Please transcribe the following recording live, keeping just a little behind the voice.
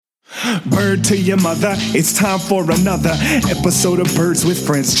Bird to your mother, it's time for another episode of Birds with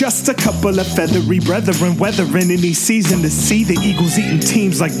Friends. Just a couple of feathery brethren weathering any season to see the Eagles eating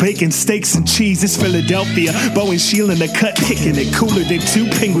teams like bacon, steaks, and cheese. It's Philadelphia, Bo and Sheila in the cut, kicking it cooler than two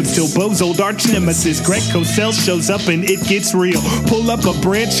penguins till Bo's old arch nemesis Greg Cosell shows up and it gets real. Pull up a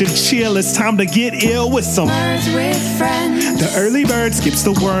branch and chill, it's time to get ill with some Birds with Friends. The early bird skips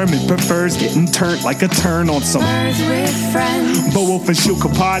the worm and prefers getting turned like a turn on some Birds with Friends. Bo Wolf and Shil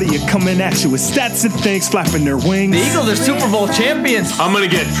Kapadia coming at you with stats and things flapping their wings. The Eagles are Super Bowl champions. I'm gonna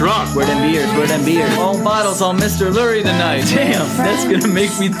get drunk. Where them beers? All bottles on Mr. Lurie tonight. Damn, that's gonna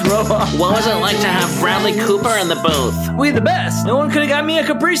make me throw up. What was it like to have Bradley Cooper in the booth? We the best. No one could have got me a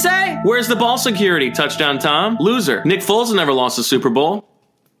Caprice. Where's the ball security? Touchdown Tom? Loser. Nick Foles never lost a Super Bowl.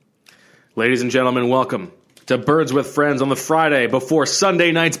 Ladies and gentlemen, welcome to Birds with Friends on the Friday before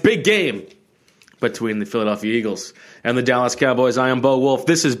Sunday night's big game between the Philadelphia Eagles and the Dallas Cowboys. I am Bo Wolf.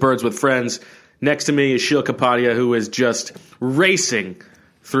 This is Birds with Friends. Next to me is Shil Kapadia, who is just racing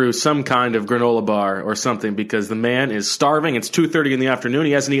through some kind of granola bar or something because the man is starving. It's 2:30 in the afternoon.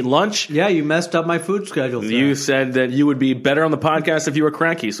 He hasn't eaten lunch. Yeah, you messed up my food schedule. You said that you would be better on the podcast if you were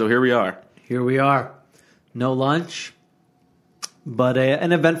cranky, so here we are. Here we are. No lunch, but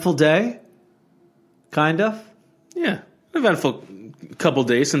an eventful day, kind of. Yeah, eventful couple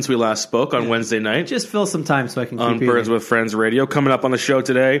days since we last spoke on Wednesday night. Just fill some time so I can keep on Birds with Friends Radio. Coming up on the show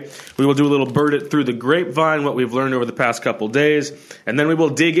today, we will do a little bird it through the grapevine, what we've learned over the past couple days, and then we will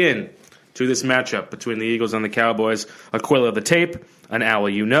dig in to this matchup between the Eagles and the Cowboys, a quill of the tape, an owl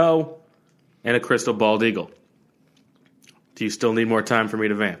you know, and a crystal bald eagle. Do you still need more time for me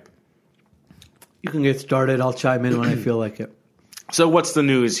to vamp? You can get started. I'll chime in when I feel like it. So what's the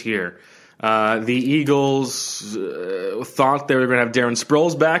news here? The Eagles thought they were going to have Darren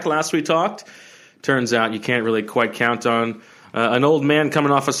Sproles back last we talked. Turns out you can't really quite count on an old man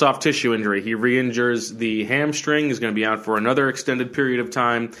coming off a soft tissue injury. He re-injures the hamstring. He's going to be out for another extended period of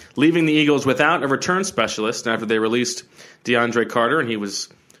time, leaving the Eagles without a return specialist after they released DeAndre Carter, and he was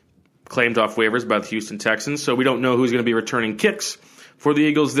claimed off waivers by the Houston Texans. So we don't know who's going to be returning kicks for the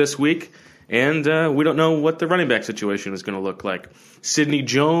Eagles this week. And we don't know what the running back situation is going to look like. Sidney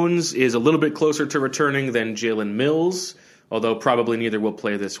Jones is a little bit closer to returning than Jalen Mills, although probably neither will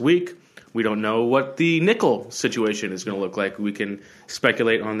play this week. We don't know what the nickel situation is going to look like. We can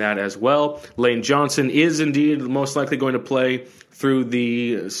speculate on that as well. Lane Johnson is indeed most likely going to play through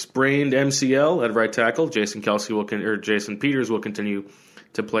the sprained MCL at right tackle. Jason Peters will continue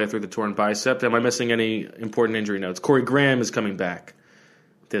to play through the torn bicep. Am I missing any important injury notes? Corey Graham is coming back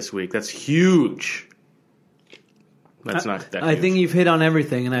this week. That's huge. That's not that I huge. think you've hit on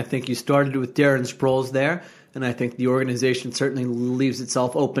everything, and I think you started with Darren Sproles there, and I think the organization certainly leaves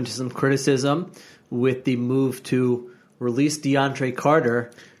itself open to some criticism with the move to release DeAndre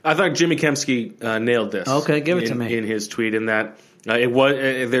Carter. I thought Jimmy Kempski nailed this. Okay, give it to me. In his tweet, in that it was.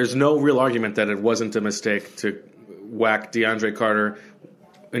 There's no real argument that it wasn't a mistake to whack DeAndre Carter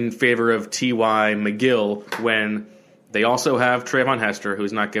in favor of T.Y. McGill when they also have Trayvon Hester,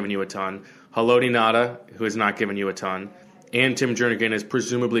 who's not giving you a ton, Haloti Ngata, who is not giving you a ton, and Tim Jernigan is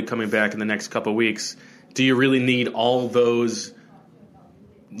presumably coming back in the next couple weeks. Do you really need all those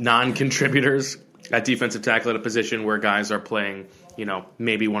non-contributors at defensive tackle at a position where guys are playing,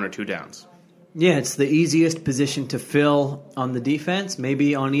 maybe one or two downs? Yeah, it's the easiest position to fill on the defense,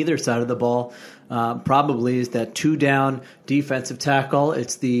 maybe on either side of the ball. Probably is that two-down defensive tackle.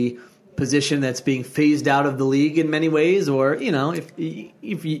 It's the position that's being phased out of the league in many ways, or if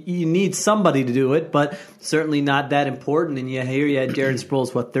you need somebody to do it, but certainly not that important. And here you had Darren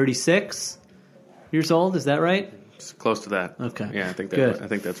Sproles, 36 years old? Is that right? It's close to that. Okay, yeah, I think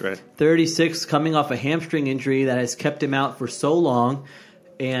that's right. 36, coming off a hamstring injury that has kept him out for so long,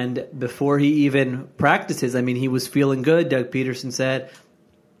 and before he even practices, he was feeling good. Doug Peterson said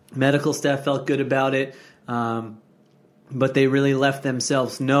medical staff felt good about it. But they really left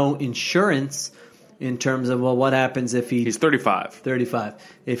themselves no insurance in terms of, what happens if he's 35. 35.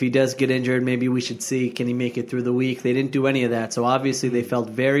 If he does get injured, maybe we should see, can he make it through the week? They didn't do any of that. So obviously they felt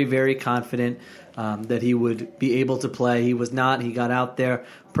very, very confident that he would be able to play. He was not. He got out there,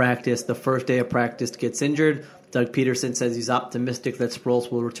 practiced. The first day of practice gets injured. Doug Peterson says he's optimistic that Sproles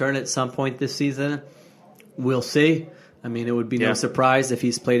will return at some point this season. We'll see. It would be no surprise if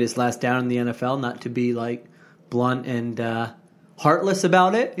he's played his last down in the NFL, not to be blunt and heartless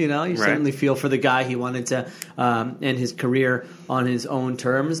about it. You certainly feel for the guy. He wanted to end his career on his own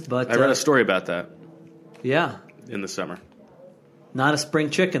terms. But I read a story about that. Yeah. In the summer. Not a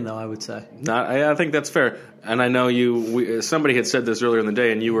spring chicken, though, I would say. I think that's fair. And I know somebody had said this earlier in the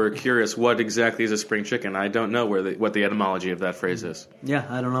day, and you were curious what exactly is a spring chicken. I don't know what the etymology of that phrase is. Yeah,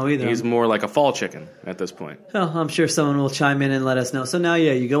 I don't know either. He's more like a fall chicken at this point. Well, I'm sure someone will chime in and let us know. So now,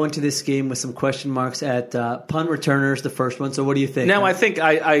 you go into this game with some question marks at punt returners, the first one. So what do you think? Now, I think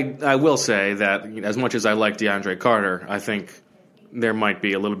I will say that as much as I like DeAndre Carter, I think there might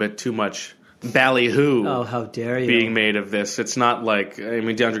be a little bit too much ballyhoo. Oh, how dare you! Being made of this. It's not like,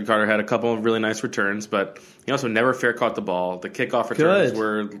 DeAndre Carter had a couple of really nice returns, but he also never fair caught the ball. The kickoff returns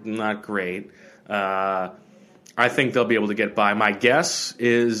were not great. I think they'll be able to get by. My guess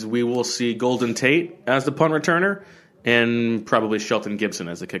is we will see Golden Tate as the punt returner and probably Shelton Gibson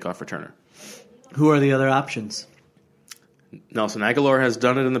as the kickoff returner. Who are the other options? Nelson Aguilar has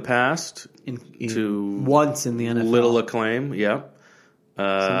done it in the past once in the NFL. Little acclaim, yeah.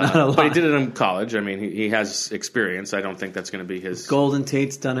 Not a lot. But he did it in college. I mean, he has experience. I don't think that's going to be his. Golden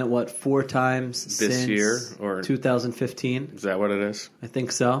Tate's done it, 4 times this since year or 2015? Is that what it is? I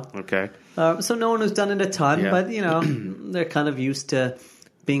think so. Okay. So no one has done it a ton, but they're kind of used to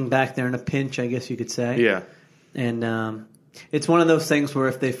being back there in a pinch, I guess you could say. Yeah. And it's one of those things where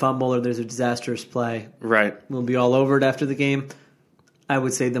if they fumble or there's a disastrous play, right, we'll be all over it after the game. I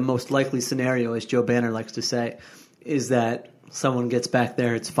would say the most likely scenario, as Joe Banner likes to say, is that someone gets back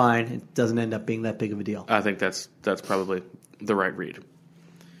there, it's fine. It doesn't end up being that big of a deal. I think that's probably the right read.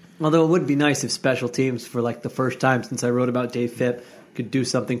 Although it would be nice if special teams, for the first time since I wrote about Dave Phipp, could do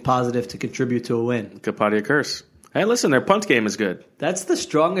something positive to contribute to a win. Kapadia Curse. Hey, listen, their punt game is good. That's the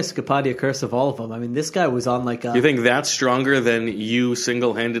strongest Kapadia Curse of all of them. I mean, this guy was on You think that's stronger than you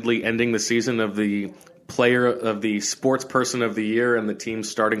single-handedly ending the season of the player of the sports person of the year and the team's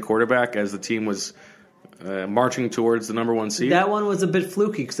starting quarterback as the team was marching towards the number 1 seed? That one was a bit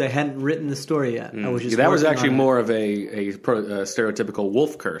fluky because I hadn't written the story yet. I was just that was actually more of a stereotypical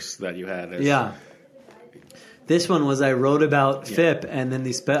wolf curse that you had. Yeah. This one was I wrote about Phipp, and then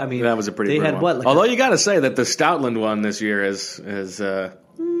that was a pretty. They had one. what? Although you got to say that the Stoutland one this year is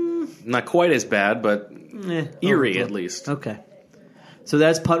not quite as bad, but eerie at least. Okay, so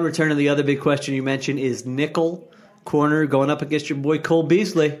that's punt return, and the other big question you mentioned is nickel corner going up against your boy Cole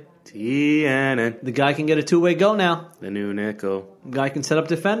Beasley. TNN. The guy can get a 2-way go now. The new nickel. The guy can set up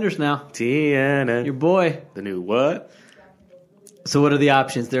defenders now. TNN. Your boy. The new what? So what are the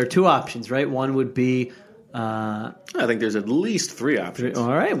options? There are 2 options, right? One would be. I think there's at least 3 options. All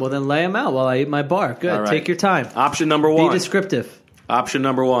right, well then lay them out while I eat my bar. Good, right. Take your time. Option number 1. Be descriptive. Option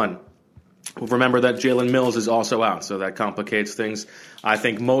number 1. Remember that Jalen Mills is also out, so that complicates things. I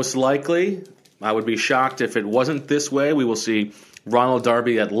think most likely, I would be shocked if it wasn't this way. We will see Ronald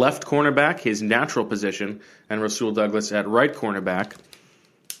Darby at left cornerback, his natural position, and Rasul Douglas at right cornerback.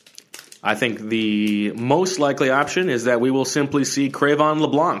 I think the most likely option is that we will simply see Crayvon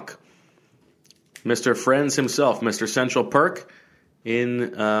LeBlanc, Mr. Friends himself, Mr. Central Perk, in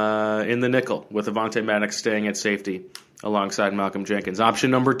the nickel, with Avonte Maddox staying at safety alongside Malcolm Jenkins.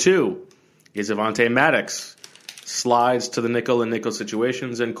 Option number 2 is Avonte Maddox slides to the nickel in nickel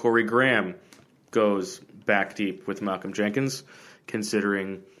situations, and Corey Graham goes back deep with Malcolm Jenkins,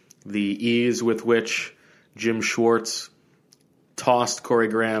 considering the ease with which Jim Schwartz tossed Corey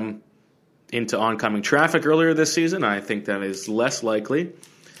Graham into oncoming traffic earlier this season. I think that is less likely.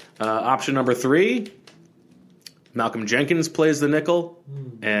 Option number 3, Malcolm Jenkins plays the nickel,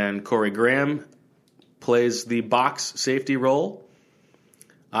 and Corey Graham plays the box safety role.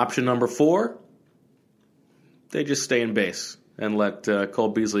 Option number 4, they just stay in base and let Cole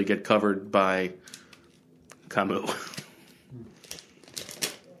Beasley get covered by Camus.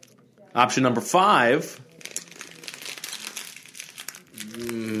 Option number 5,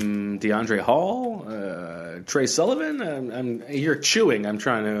 DeAndre Hall, Trey Sullivan. You're chewing. I'm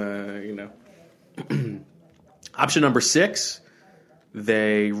trying to, Option number 6,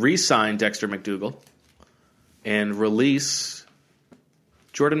 they re-sign Dexter McDougal and release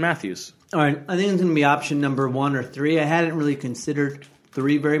Jordan Matthews. All right, I think it's going to be option number 1 or 3. I hadn't really considered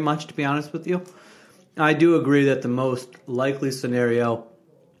 3 very much, to be honest with you. I do agree that the most likely scenario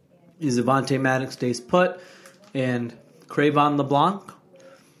is Avonte Maddox stays put and Crayvon LeBlanc,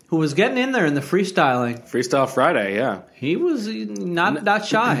 who was getting in there in the freestyling. Freestyle Friday, yeah. He was not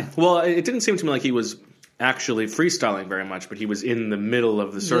shy. Well, it didn't seem to me like he was actually freestyling very much, but he was in the middle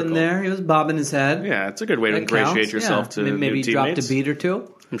of the circle. In there, he was bobbing his head. Yeah, it's a good way to ingratiate yourself to maybe new he teammates. Dropped a beat or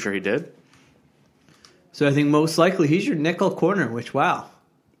 2. I'm sure he did. So I think most likely he's your nickel corner, which, wow.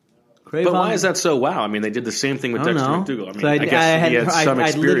 Crayvon, but why is that so wow? I mean, they did the same thing with Dexter McDougal. I mean, I guess he had some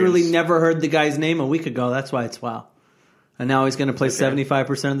experience. I literally never heard the guy's name a week ago. That's why it's wow. And now he's going to play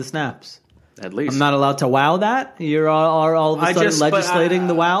 75% of the snaps. At least. I'm not allowed to wow that? You're all of a sudden legislating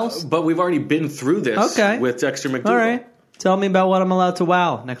the wows? But we've already been through this with Dexter McDougal. All right. Tell me about what I'm allowed to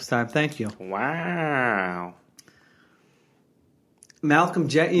wow next time. Thank you. Wow. Malcolm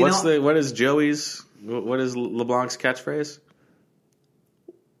Jenkins. What is Joey's? What is LeBlanc's catchphrase?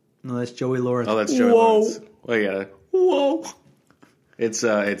 No, that's Joey Lawrence. Oh, that's Joey Lawrence. Well, yeah. Whoa. It's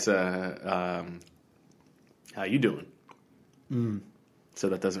how you doing? So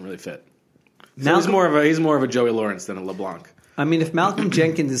that doesn't really fit. So he's more of a Joey Lawrence than a LeBlanc. I mean, if Malcolm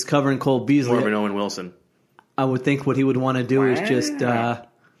Jenkins is covering Cole Beasley, more of an Owen Wilson. I would think what he would want to do is just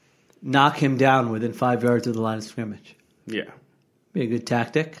knock him down within 5 yards of the line of scrimmage. Yeah. Be a good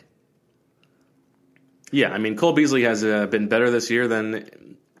tactic. Yeah, I mean, Cole Beasley has been better this year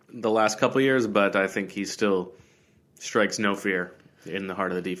than the last couple of years, but I think he still strikes no fear in the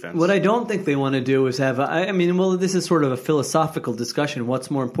heart of the defense. What I don't think they want to do is have this is sort of a philosophical discussion.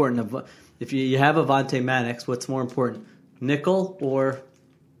 What's more important? If you have Avonte Maddox, what's more important, nickel or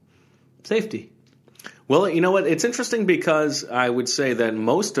safety? Well, you know what? It's interesting because I would say that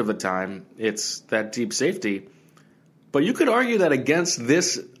most of the time it's that deep safety. But you could argue that against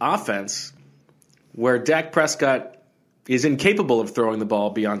this offense, where Dak Prescott is incapable of throwing the ball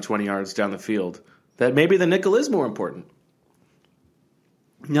beyond 20 yards down the field, that maybe the nickel is more important.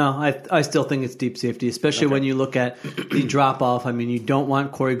 No, I still think it's deep safety, especially when you look at the drop-off. I mean, you don't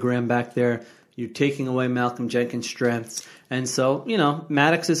want Corey Graham back there. You're taking away Malcolm Jenkins' strengths. And so,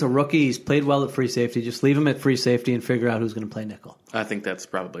 Maddox is a rookie. He's played well at free safety. Just leave him at free safety and figure out who's going to play nickel. I think that's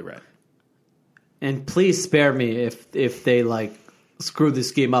probably right. And please spare me if they, screw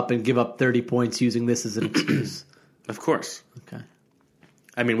this game up and give up 30 points using this as an excuse. Of course. Okay.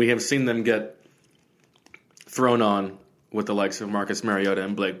 I mean, we have seen them get thrown on with the likes of Marcus Mariota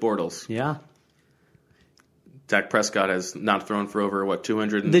and Blake Bortles. Yeah. Dak Prescott has not thrown for over,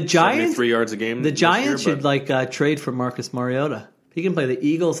 273 yards a game? The Giants should, trade for Marcus Mariota. He can play the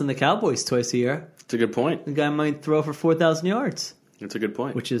Eagles and the Cowboys twice a year. It's a good point. The guy might throw for 4,000 yards. It's a good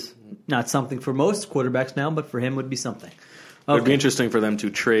point. Which is not something for most quarterbacks now, but for him would be something. Okay. It would be interesting for them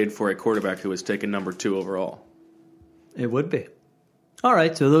to trade for a quarterback who was taken number 2 overall. It would be. All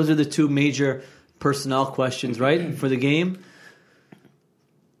right, so those are the two major personnel questions, right, for the game.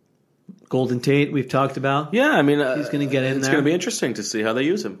 Golden Tate, we've talked about. Yeah, I mean, he's going to get in there. It's going to be interesting to see how they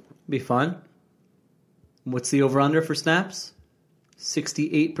use him. Be fun. What's the over-under for snaps?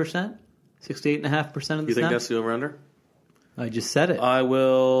 68%? 68.5% of the snaps? You think that's the over-under? I just said it. I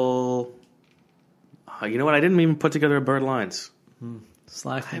will... You know what? I didn't even put together a Bird Lines.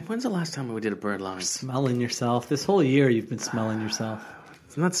 Slacking. When's the last time we did a Bird Lines? Smelling yourself. This whole year you've been smelling yourself.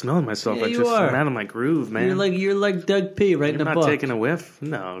 I'm not smelling myself. Yeah, I'm out of my groove, man. You're like Doug P. writing a book. You're not taking a whiff?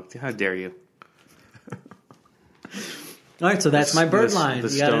 No. How dare you? All right, so that's my Bird line.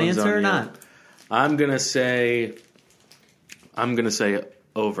 You got an answer or not? I'm gonna say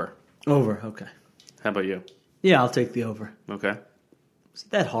over. Over, okay. How about you? Yeah, I'll take the over. Okay. Is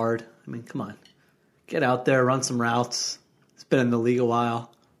it that hard? I mean, come on. Get out there, run some routes. It's been in the league a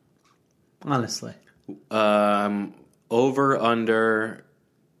while. Honestly. Over, under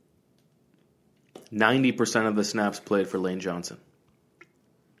 90% of the snaps played for Lane Johnson.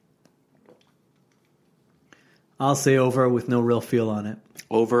 I'll say over with no real feel on it.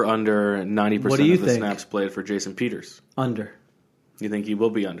 Over, under 90% of the snaps played for Jason Peters. Under. You think he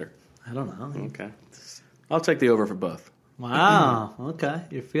will be under? I don't know. Okay. I'll take the over for both. Wow. Okay.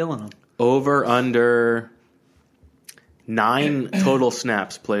 You're feeling them. Over, under 9 total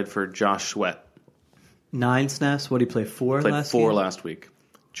snaps played for Josh Sweat. 9 snaps? What did he play, 4 played last 4 game? last week.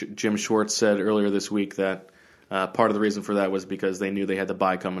 Jim Schwartz said earlier this week that part of the reason for that was because they knew they had the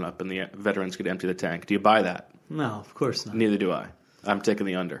bye coming up and the veterans could empty the tank. Do you buy that? No, of course not. Neither do I. I'm taking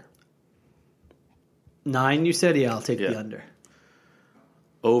the under. 9, you said? Yeah, I'll take the under.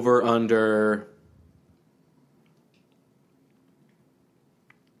 Over, under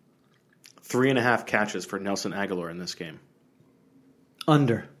 3.5 catches for Nelson Aguilar in this game.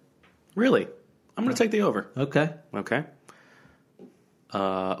 Under. Really? I'm going to take the over. Okay.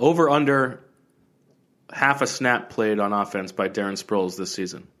 Over, under half a snap played on offense by Darren Sproles this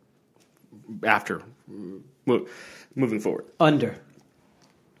season. After moving forward. Under.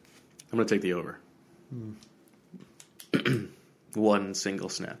 I'm going to take the over. 1 single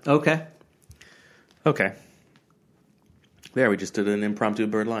snap. Okay. There, we just did an impromptu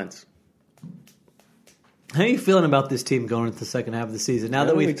Bird Lines. How are you feeling about this team going into the second half of the season? Now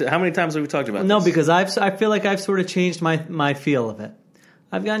how many times have we talked about this? No, because I feel like I've sort of changed my feel of it.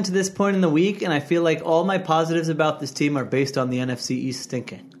 I've gotten to this point in the week, and I feel like all my positives about this team are based on the NFC East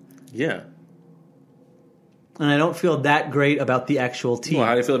stinking. Yeah. and I don't feel that great about the actual team. Well,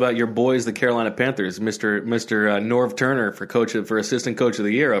 how do you feel about your boys, the Carolina Panthers, Mr. Norv Turner for assistant coach of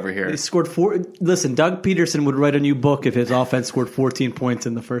the year over here? They scored 4. Listen, Doug Peterson would write a new book if his offense scored 14 points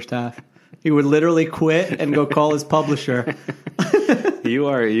in the first half. He would literally quit and go call his publisher. You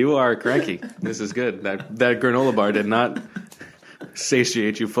are cranky. This is good. That granola bar did not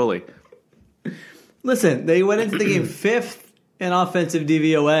satiate you fully. Listen, they went into the game 5th in offensive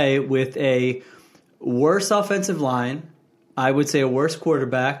DVOA with a worse offensive line, I would say a worse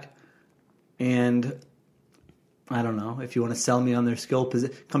quarterback, and I don't know if you want to sell me on their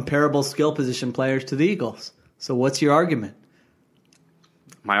comparable skill position players to the Eagles. So what's your argument?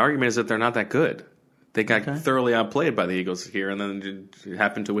 My argument is that they're not that good. They got thoroughly outplayed by the Eagles here, and then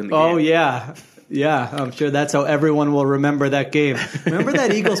happened to win the game. Oh, yeah. Yeah, I'm sure that's how everyone will remember that game. Remember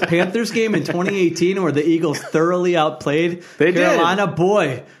that Eagles-Panthers game in 2018 where the Eagles thoroughly outplayed Carolina? Did.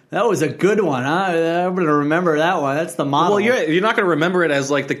 Boy, that was a good one. I'm going to remember that one. That's the model. Well, you're not going to remember it as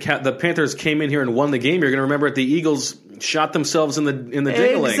like the Panthers came in here and won the game. You're going to remember it the Eagles shot themselves in the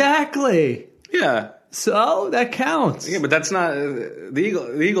diggling. Exactly. Yeah. So that counts. Yeah, but that's not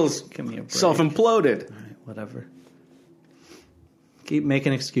the Eagles self-imploded. All right, whatever. Keep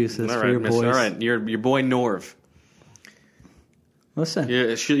making excuses all for right, your boys. All right, your boy Norv. Listen,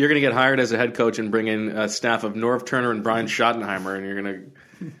 you're going to get hired as a head coach and bring in a staff of Norv Turner and Brian Schottenheimer, and you're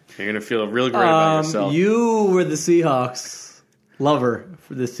going to feel real great about yourself. You were the Seahawks lover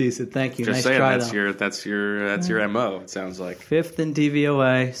for this season. Thank you. Just nice saying, try, that's your MO. It sounds like 5th in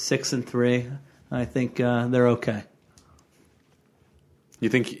DVOA, 6-3. I think they're okay. You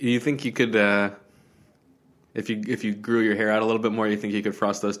think you could, if you grew your hair out a little bit more, you think you could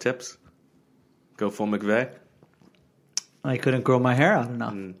frost those tips? Go full McVay? I couldn't grow my hair out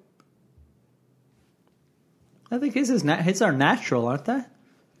enough. I think his are natural, aren't they?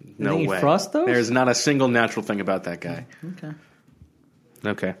 No way. Frost those? There's not a single natural thing about that guy.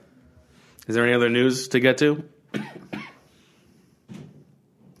 Okay. Is there any other news to get to?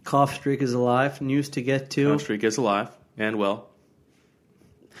 Cough streak is alive. News to get to. Cough streak is alive and well.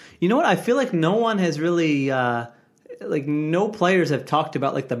 You know what? I feel like no one has really, no players have talked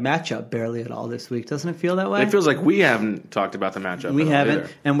about the matchup barely at all this week. Doesn't it feel that way? It feels like we haven't talked about the matchup. We haven't. Either.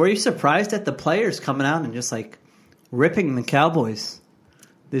 And were you surprised at the players coming out and just ripping the Cowboys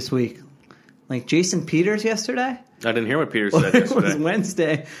this week? Like Jason Peters yesterday? I didn't hear what Peters said yesterday. It was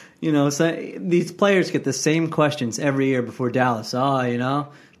Wednesday. So these players get the same questions every year before Dallas.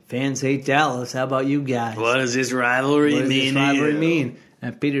 Fans hate Dallas. How about you guys? What does this rivalry mean?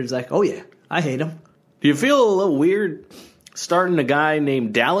 And Peter's like, oh, yeah, I hate him. Do you feel a little weird starting a guy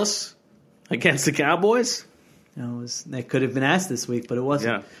named Dallas against the Cowboys? They could have been asked this week, but it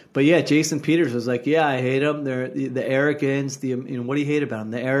wasn't. Yeah. But, yeah, Jason Peters was like, yeah, I hate him. They're the arrogance. What do you hate about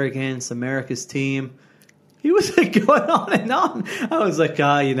him? The arrogance, America's team. He was going on and on. I was like,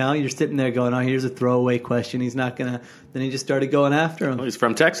 you're sitting there going, here's a throwaway question. He's not going to. Then he just started going after him. Well, he's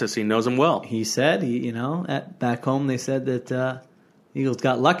from Texas. He knows him well. He said, back home they said that Eagles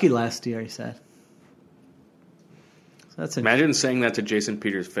got lucky last year, he said. So that's Imagine saying that to Jason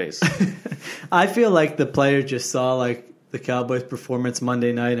Peters' face. I feel like the player just saw the Cowboys' performance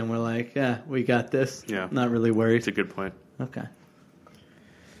Monday night and we're like, yeah, we got this. Yeah. Not really worried. It's a good point. Okay.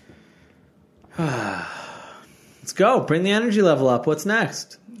 Let's go. Bring the energy level up. What's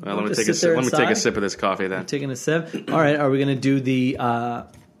next? Well, let me take a sip of this coffee then. Taking a sip. All right. Are we going to do the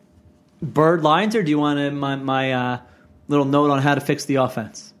bird lines, or do you want my little note on how to fix the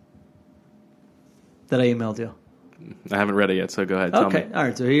offense that I emailed you? I haven't read it yet, so go ahead. Tell me. All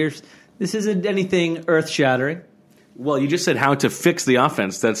right. So this isn't anything earth shattering. Well, you just said how to fix the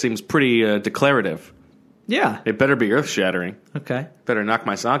offense. That seems pretty declarative. Yeah. It better be earth shattering. Okay. Better knock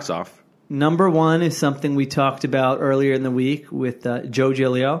my socks off. Number one is something we talked about earlier in the week with Joe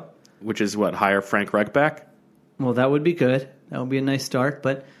Giglio. Which is what? Hire Frank Reich back? Well, that would be good. That would be a nice start.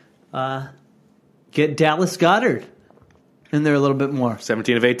 But get Dallas Goedert in there a little bit more.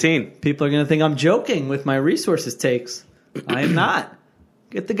 17 of 18. People are going to think I'm joking with my resources takes. I am not.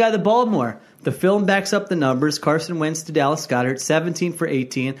 Get the guy the ball more. The film backs up the numbers. Carson Wentz to Dallas Goedert, 17 for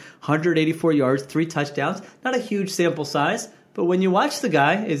 18, 184 yards, 3 touchdowns. Not a huge sample size. But when you watch the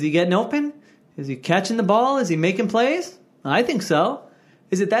guy, is he getting open? Is he catching the ball? Is he making plays? I think so.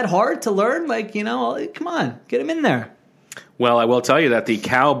 Is it that hard to learn? Come on, get him in there. Well, I will tell you that the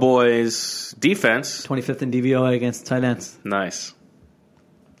Cowboys' defense... 25th in DVOA against tight ends. Nice.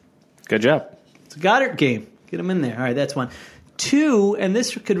 Good job. It's a Goddard game. Get him in there. All right, that's one. 2, and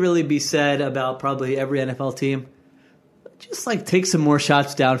this could really be said about probably every NFL team, just take some more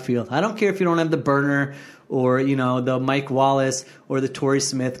shots downfield. I don't care if you don't have the burner or, the Mike Wallace or the Torrey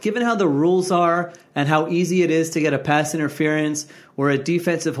Smith, given how the rules are and how easy it is to get a pass interference or a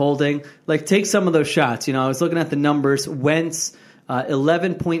defensive holding, take some of those shots. I was looking at the numbers. Wentz,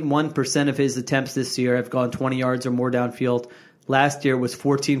 11.1% of his attempts this year have gone 20 yards or more downfield. Last year was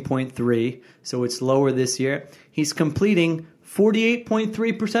 14.3, so it's lower this year. He's completing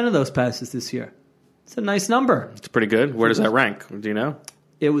 48.3% of those passes this year. It's a nice number. It's pretty good. Where does that rank? Do you know?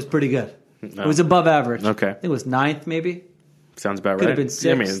 It was pretty good. No. It was above average. Okay. I think it was 9th, maybe. Sounds about Could right. have been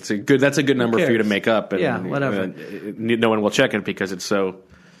 6th. I mean, that's a good number for you to make up. And, yeah, whatever. No one will check it because it's so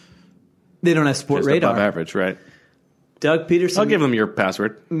They don't have Sport just Radar. above average, right? Doug Peterson. I'll give them your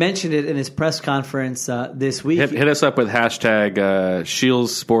password. Mentioned it in his press conference this week. Hit us up with hashtag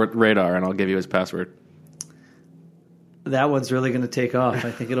Shields Sport Radar, and I'll give you his password. That one's really going to take off.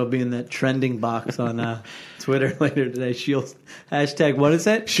 I think it'll be in that trending box on Twitter later today. Shields hashtag. What is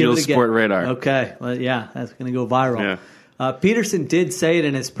it? Shields Sport Radar. Okay. Well, yeah, that's going to go viral. Yeah. Peterson did say it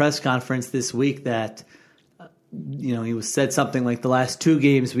in his press conference this week that he said something like the last 2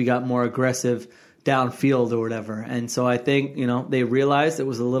 games we got more aggressive downfield or whatever, and so I think they realized it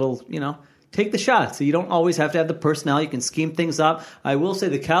was a little take the shot. So you don't always have to have the personnel. You can scheme things up. I will say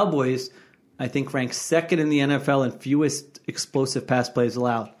the Cowboys, I think, ranked 2nd in the NFL in fewest explosive pass plays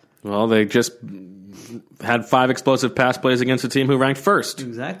allowed. Well, they just had 5 explosive pass plays against a team who ranked 1st.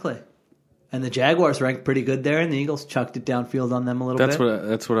 Exactly. And the Jaguars ranked pretty good there, and the Eagles chucked it downfield on them a little bit.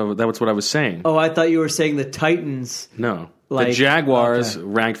 That's what I was saying. Oh, I thought you were saying the Titans. No. The Jaguars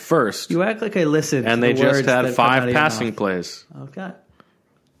ranked 1st. You act like I listened. And they just had 5 passing plays. Okay.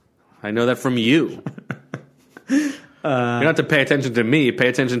 I know that from you. You don't have to pay attention to me. Pay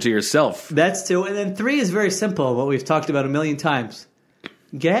attention to yourself. That's 2. And then 3 is very simple, what we've talked about a million times.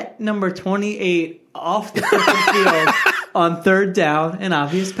 Get number 28 off the field on 3rd down in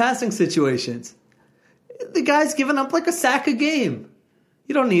obvious passing situations. The guy's giving up like a sack a game.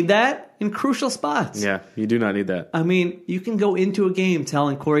 You don't need that in crucial spots. Yeah, you do not need that. I mean, you can go into a game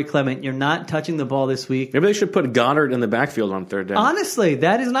telling Corey Clement, you're not touching the ball this week. Maybe they should put Goddard in the backfield on 3rd down. Honestly,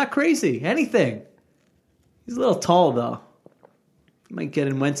 that is not crazy. Anything. He's a little tall, though. Might get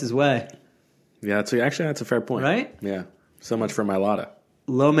in Wentz's way. Yeah, that's a fair point. Right? Yeah. So much for my Lotta.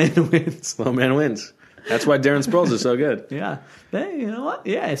 Low man wins. Low man wins. That's why Darren Sproles is so good. Yeah. Hey, you know what?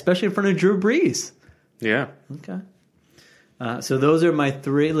 Yeah, especially in front of Drew Brees. Yeah. Okay. So those are my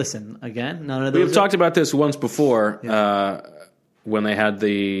 3. Listen, again, none of those. We've talked about this once before when they had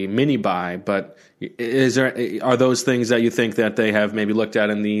the mini buy, but are those things that you think that they have maybe looked at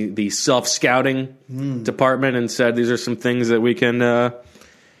in the self-scouting department and said these are some things that we can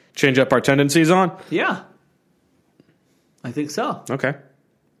change up our tendencies on? Yeah. I think so. Okay.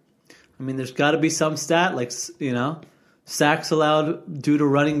 I mean, there's got to be some stat like, sacks allowed due to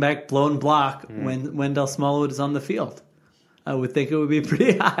running back blown block when Wendell Smallwood is on the field. I would think it would be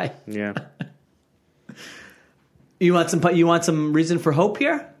pretty high. Yeah. You want some reason for hope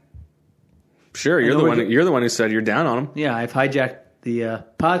here? Sure, you're the one who said you're down on them. Yeah, I've hijacked the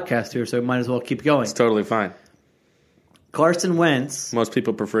podcast here, so I might as well keep going. It's totally fine. Carson Wentz. Most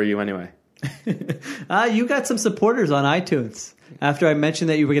people prefer you anyway. You got some supporters on iTunes. After I mentioned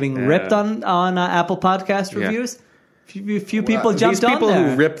that you were getting ripped on Apple Podcast reviews, few people jumped on there. These people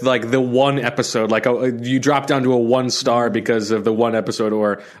who ripped the one episode, you dropped down to a 1-star because of the one episode,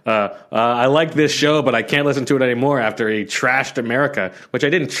 or I like this show, but I can't listen to it anymore after he trashed America, which I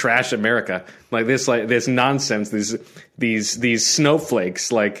didn't trash America. This nonsense, these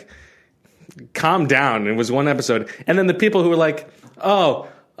snowflakes, calm down. It was one episode. And then the people who were like, I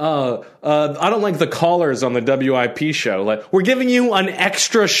don't like the callers on the WIP show. We're giving you an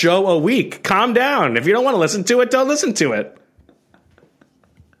extra show a week. Calm down. If you don't want to listen to it, don't listen to it.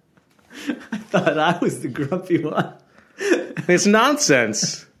 I thought I was the grumpy one. It's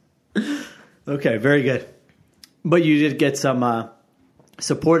nonsense. Okay, very good. But you did get some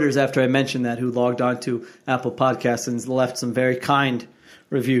supporters after I mentioned that who logged on to Apple Podcasts and left some very kind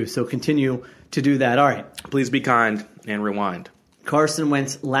reviews. So continue to do that. All right. Please be kind and rewind. Carson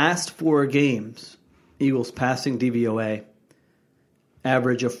Wentz's last 4 games, Eagles passing DVOA,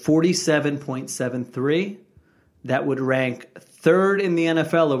 average of 47.73. That would rank 3rd in the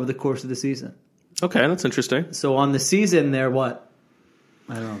NFL over the course of the season. Okay, that's interesting. So on the season, they're what?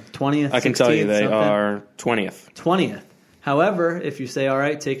 I don't know, 20th, I can tell you they something? are 20th. 20th. However, if you say, all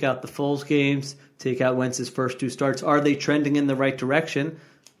right, take out the Foles games, take out Wentz's first 2 starts, are they trending in the right direction?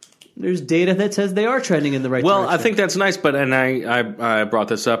 There's data that says they are trending in the right direction. Well, I think that's nice, but I brought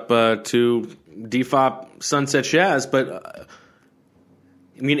this up to DFOP Sunset Shaz, but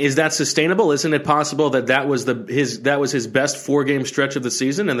is that sustainable? Isn't it possible that was his best 4-game stretch of the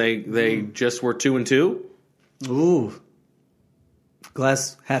season, and they just were 2-2? Ooh.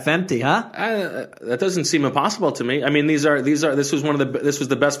 Glass half empty, huh? That doesn't seem impossible to me. I mean, this was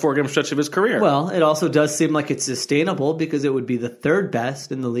the best 4-game stretch of his career. Well, it also does seem like it's sustainable because it would be the third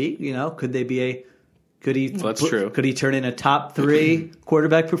best in the league. Could he? That's true. Could he turn in a top 3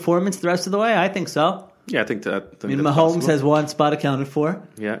 quarterback performance the rest of the way? I think so. Yeah, I think that. I mean, Mahomes has 1 spot accounted for.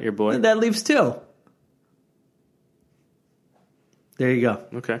 Yeah, your boy. And that leaves 2. There you go.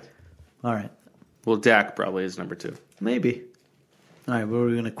 Okay. All right. Well, Dak probably is number 2. Maybe. All right, well,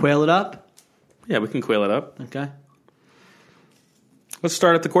 we're going to quail it up? Yeah, we can quail it up. Okay. Let's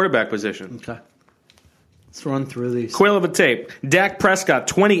start at the quarterback position. Okay. Let's run through these. Quail of a tape. Dak Prescott,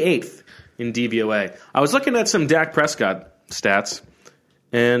 28th in DVOA. I was looking at some Dak Prescott stats,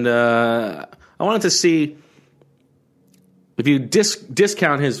 and I wanted to see if you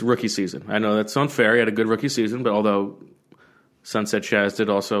discount his rookie season. I know that's unfair. He had a good rookie season, but although Sunset Chaz did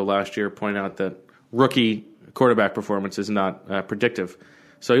also last year point out that rookie quarterback performance is not predictive.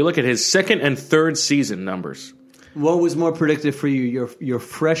 So you look at his second and third season numbers. What was more predictive for you, your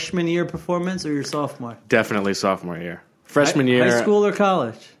freshman year performance or your sophomore? Definitely sophomore year. Freshman year. High school or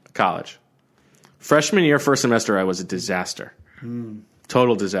college? College. Freshman year, first semester, I was a disaster.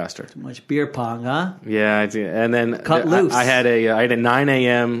 Total disaster. Too much beer pong, huh? Yeah, I did. And then Cut loose. I had a 9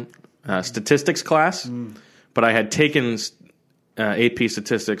 a.m. Statistics class, but I had taken AP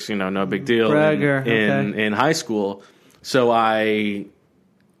statistics, no big deal, Bragger, in high school. So I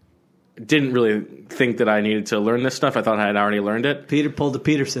didn't really think that I needed to learn this stuff. I thought I had already learned it. Peter pulled the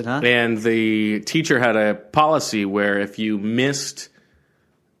Peterson, huh? And the teacher had a policy where if you missed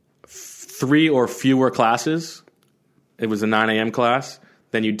 3 or fewer classes, it was a 9 a.m. class,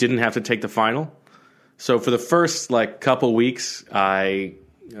 then you didn't have to take the final. So for the first couple weeks, I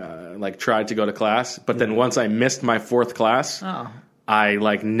tried to go to class, but then once I missed my 4th class,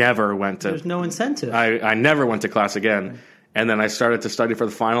 I never went to. There's no incentive. I never went to class again, and then I started to study for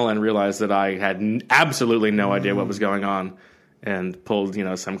the final and realized that I had absolutely no idea what was going on, and pulled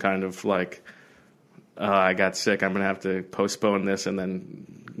some kind of I got sick. I'm gonna have to postpone this, and then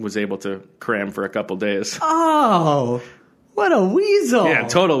was able to cram for a couple days. Oh. What a weasel! Yeah,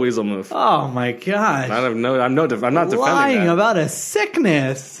 total weasel move. Oh my gosh! I'm not defending lying that. about a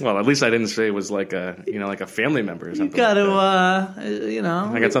sickness. Well, at least I didn't say it was like a family member or something. You got to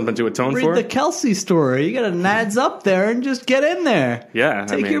I got something to atone for. Read the Kelsey story. You got to nads up there and just get in there. Yeah,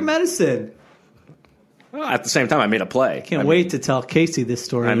 take your medicine. Well, at the same time, I made a play. Can't wait to tell Casey this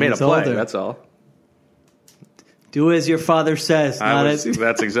story. I made a play. Older. That's all. Do as your father says.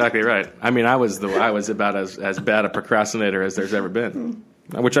 That's exactly right. I mean, I was about as bad a procrastinator as there's ever been,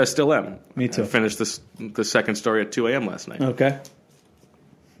 which I still am. Me too. I finished the second story at 2 a.m. last night. Okay.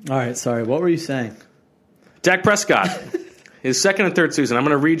 All right. Sorry. What were you saying? Dak Prescott, his second and third season. I'm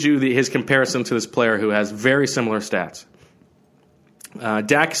going to read you his comparison to this player who has very similar stats.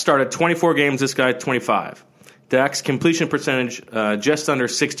 Dak started 24 games. This guy 25. Dak's completion percentage just under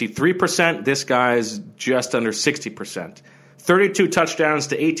 63%. This guy's just under 60%. 32 touchdowns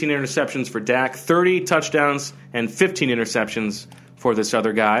to 18 interceptions for Dak. 30 touchdowns and 15 interceptions for this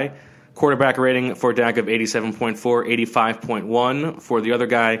other guy. Quarterback rating for Dak of 87.4, 85.1. For the other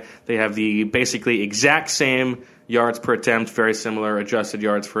guy, they have the basically exact same yards per attempt, very similar adjusted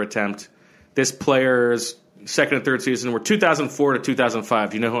yards per attempt. This player's second and third season were 2004 to 2005.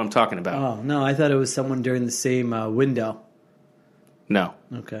 Do you know who I'm talking about? Oh, no. I thought it was someone during the same window. No.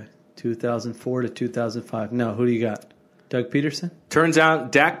 Okay. 2004 to 2005. No. Who do you got? Doug Peterson? Turns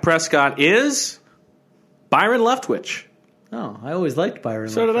out Dak Prescott is Byron Leftwich. Oh, I always liked Byron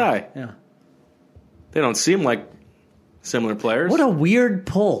Leftwich. So did I. Yeah. They don't seem like similar players. What a weird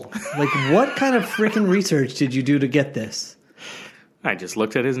pull. What kind of freaking research did you do to get this? I just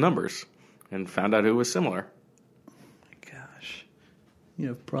looked at his numbers and found out who was similar. Oh my gosh. You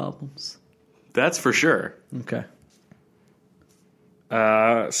have problems. That's for sure. Okay.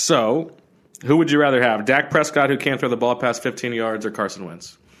 So, who would you rather have? Dak Prescott, who can't throw the ball past 15 yards, or Carson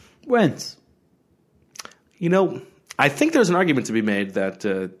Wentz? Wentz. I think there's an argument to be made that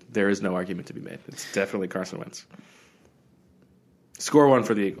there is no argument to be made. It's definitely Carson Wentz. Score one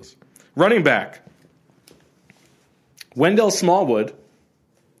for the Eagles. Running back. Wendell Smallwood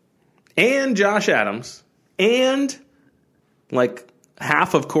and Josh Adams and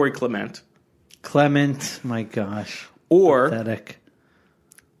half of Corey Clement. Clement, my gosh. Or pathetic.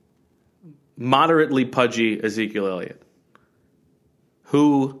 Moderately pudgy Ezekiel Elliott.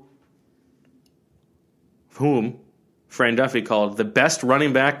 Whom Fran Duffy called the best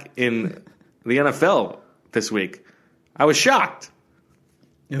running back in the NFL this week. I was shocked.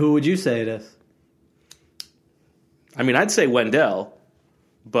 Who would you say it is? I mean, I'd say Wendell,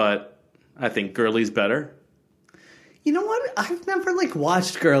 but I think Gurley's better. You know what? I've never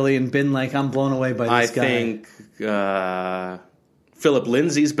watched Gurley and been I'm blown away by this guy. I think Philip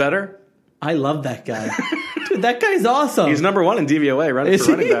Lindsay's better. I love that guy. Dude, that guy's awesome. He's number 1 in DVOA running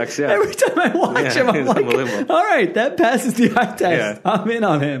for running backs. Yeah. Every time I watch him, I'm like, all right, that passes the eye test. Yeah. I'm in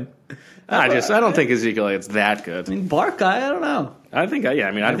on him. I don't think Ezekiel Elliott's that good. I mean, Barkley, I don't know. I think,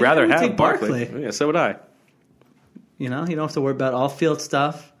 I'd rather have take Barkley. Barkley. Yeah, so would I. You don't have to worry about off-field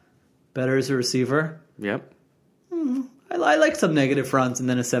stuff. Better as a receiver. Yep. I like some negative fronts and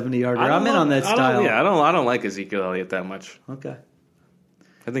then a 70-yarder. I'm in on that style. I don't like Ezekiel Elliott that much. Okay.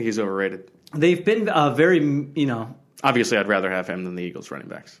 I think he's overrated. They've been very, Obviously, I'd rather have him than the Eagles running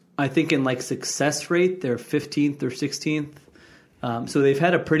backs. I think in success rate, they're 15th or 16th. So they've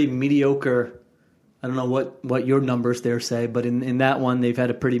had a pretty mediocre, I don't know what your numbers there say, but in that one, they've had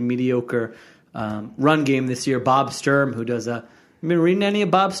a pretty mediocre run game this year. Bob Sturm, who does you been reading any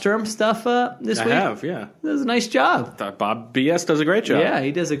of Bob Sturm stuff this week? I have, yeah. Does a nice job. Thought Bob BS does a great job. Yeah,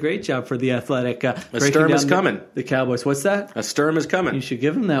 he does a great job for the Athletic. A Sturm is coming. The Cowboys. What's that? A Sturm is coming. You should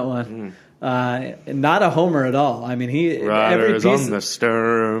give him that one. Not a homer at all. I mean, Riders on the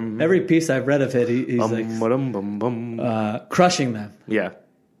Sturm. Every piece I've read of it, he's crushing them. Yeah.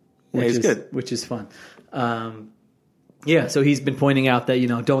 He's good. Which is fun. So he's been pointing out that,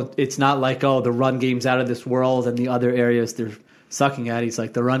 it's not the run game's out of this world and the other areas they're sucking at. He's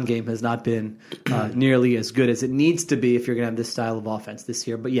the run game has not been nearly as good as it needs to be if you're going to have this style of offense this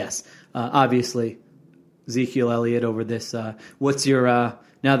year. But yes, obviously, Ezekiel Elliott over this. What's your,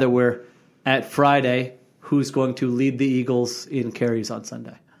 now that we're at Friday, who's going to lead the Eagles in carries on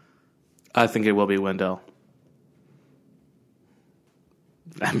Sunday? I think it will be Wendell.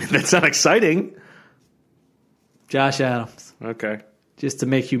 I mean, that's not exciting. Josh Adams. Okay. Just to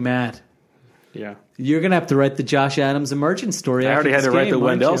make you mad. Yeah. You're going to have to write the Josh Adams emergence story. I already had to write the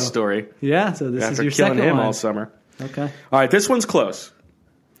Wendell story. Yeah, so this is your second one. After killing him one. all summer. Okay. All right, this one's close.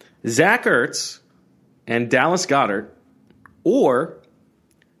 Zach Ertz and Dallas Goedert or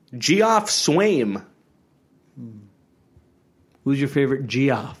Geoff Swaim. Who's your favorite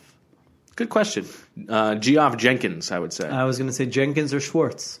Geoff? Good question. Geoff Jenkins, I would say. I was going to say Jenkins or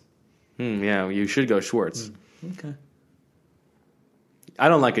Schwartz. Yeah, you should go Schwartz. Okay. I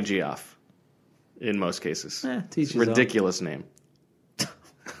don't like a Geoff in most cases. It's a ridiculous name.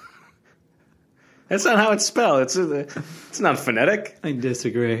 That's not how it's spelled. It's not phonetic. I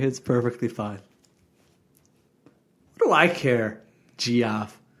disagree. It's perfectly fine. What do I care,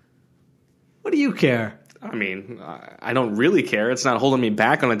 Geoff? What do you care? I mean, I don't really care. It's not holding me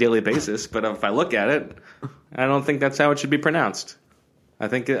back on a daily basis. But if I look at it, I don't think that's how it should be pronounced. I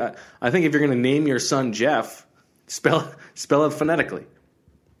think if you're going to name your son Jeff, spell it phonetically.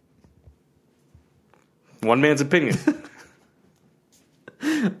 One man's opinion.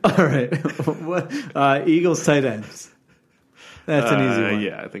 All right. Eagles tight ends. That's an easy one.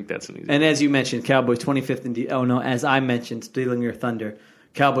 Yeah, I think that's an easy one. And as you mentioned, Cowboys 25th in as I mentioned, stealing your thunder.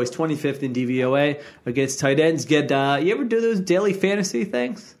 Cowboys 25th in DVOA against tight ends. You ever do those daily fantasy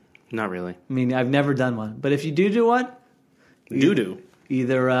things? Not really. I mean, I've never done one. But if you do one,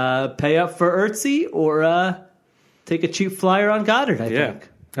 either pay up for Ertzy or take a cheap flyer on Goddard, I think.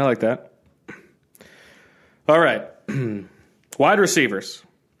 I like that. All right. Wide receivers.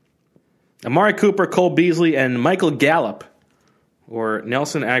 Amari Cooper, Cole Beasley, and Michael Gallup. Or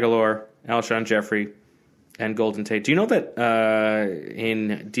Nelson Aguilar, Alshon Jeffrey, and Golden Tate. Do you know that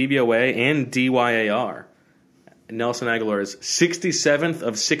in DVOA and DYAR, Nelson Aguilar is 67th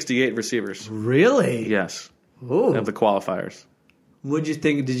of 68 receivers? Really? Yes. Ooh. Of the qualifiers. What'd you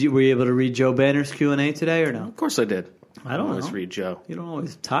think? Were you able to read Joe Banner's Q&A today or no? Of course I did. I don't always know. read Joe. You don't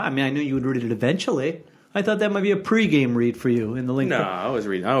always I mean, I knew you would read it eventually. I thought that might be a pregame read for you in the link. No, I always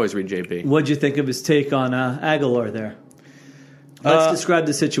read JB. What'd you think of his take on Aguilar there? Let's describe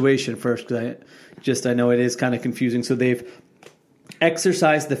the situation first, because I know it is kind of confusing. So they've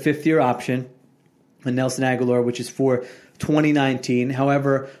exercised the fifth-year option on Nelson Aguilar, which is for 2019.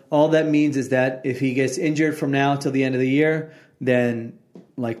 However, all that means is that if he gets injured from now till the end of the year, then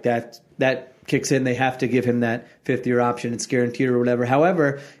that kicks in. They have to give him that fifth-year option. It's guaranteed or whatever.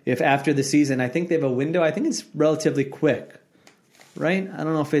 However, if after the season, I think they have a window. I think it's relatively quick, right? I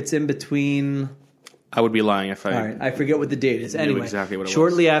don't know if it's in between. I would be lying if I. All right, I forget what the date is. Anyway, exactly what it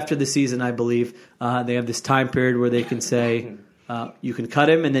shortly after the season, I believe they have this time period where they can say you can cut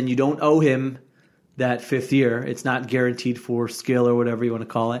him, and then you don't owe him that fifth year. It's not guaranteed for skill or whatever you want to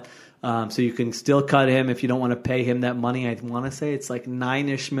call it. So you can still cut him if you don't want to pay him that money. I want to say it's like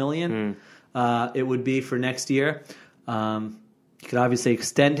 $9-ish million. It would be for next year. You could obviously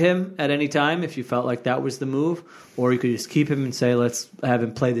extend him at any time if you felt like that was the move, or you could just keep him and say, let's have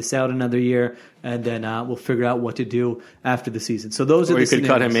him play this out another year, and then we'll figure out what to do after the season. So those are Or the you could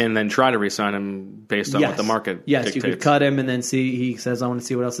cut scenarios. him in and then try to re-sign him based on what the market Yes, dictates. you could cut him and then see. He says, I want to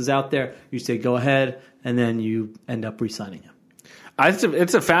see what else is out there. You say, go ahead, and then you end up re-signing him.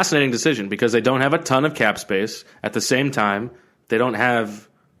 It's a fascinating decision because they don't have a ton of cap space. At the same time, they don't have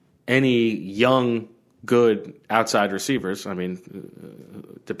any young, good outside receivers. I mean,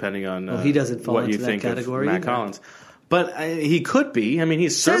 depending on he doesn't fall what into you that think category of Matt either. Collins. But he could be. I mean,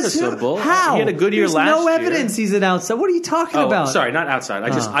 he's serviceable. How? He had a good year There's last year. no evidence he's an outside. What are you talking Oh, about? sorry, not outside.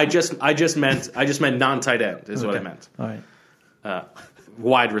 I just meant non-tight end is what I meant. All right.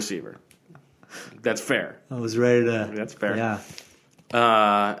 Wide receiver. That's fair. I was ready to. That's fair. Yeah.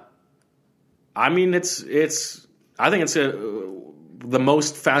 I mean, I think it's the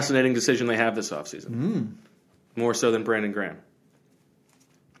most fascinating decision they have this offseason. More so than Brandon Graham.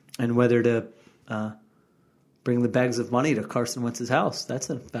 And whether to bring the bags of money to Carson Wentz's house. That's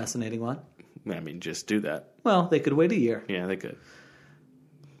a fascinating one. I mean, just do that. Well, they could wait a year. Yeah, they could.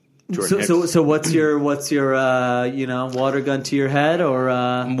 So what's your water gun to your head or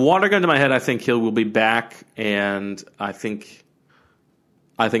Water gun to my head, I think he will be back, and I think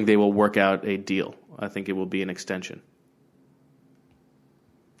they will work out a deal. I think it will be an extension.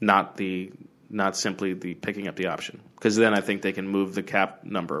 Not simply the picking up the option, because then I think they can move the cap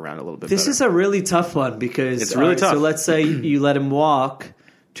number around a little bit. This better. is a really tough one because It's really tough. So let's say you let him walk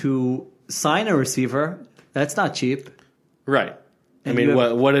to sign a receiver. That's not cheap. Right. I And mean, you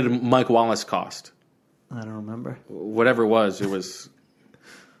have- what did Mike Wallace cost? I don't remember. Whatever it was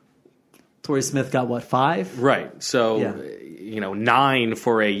Torrey Smith got what, 5? right. So Yeah. 9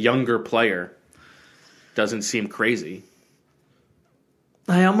 for a younger player doesn't seem crazy.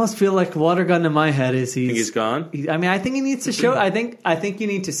 I almost feel like water gun to my head is Think he's gone? I mean, I think he needs to show. I think you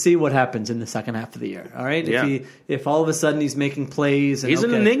need to see what happens in the second half of the year. All right, Yeah. if all of a sudden he's making plays, and He's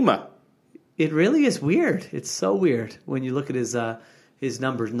an enigma. It really is weird. It's so weird when you look at his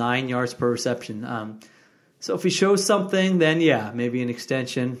numbers, 9 yards per reception. So if he shows something, then yeah, maybe an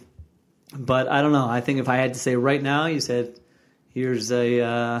extension. But I don't know. I think if I had to say right now, you said here's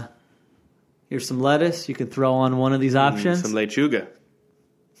some lettuce you can throw on one of these options. Some lechuga.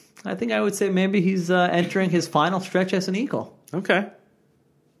 I think I would say maybe he's entering his final stretch as an Eagle. Okay, I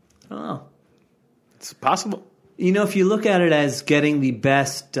don't know. it's possible. If you look at it as getting the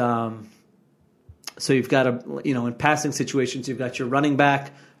best, so you've got in passing situations, you've got your running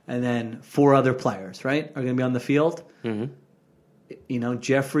back and then 4 other players, right, are going to be on the field. Mm-hmm.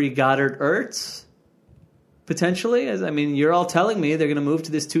 Jeffrey, Goddard, Ertz, potentially. You're all telling me they're going to move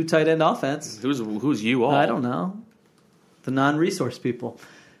to this 2 tight end offense. Who's you all? I don't know. The non-resource people.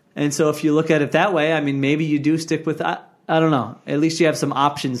 And so if you look at it that way, maybe you do stick with, I don't know. At least you have some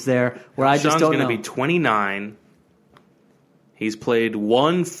options there where I just don't know. Sean's going to be 29. He's played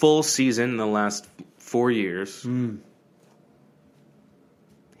 1 full season in the last 4 years.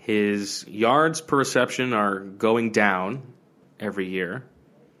 His yards per reception are going down every year.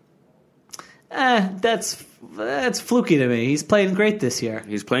 That's fluky to me. He's playing great this year.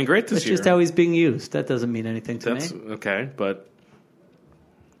 He's playing great this That's year. just how he's being used. That doesn't mean anything to me. Okay, but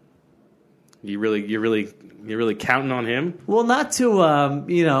you're really counting on him. Well, not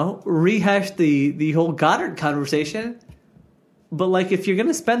to rehash the whole Goddard conversation, but like if you're going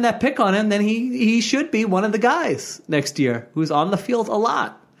to spend that pick on him, then he should be one of the guys next year who's on the field a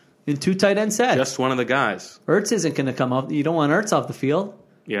lot in 2 tight end sets. Just one of the guys. Ertz isn't going to come up. You don't want Ertz off the field.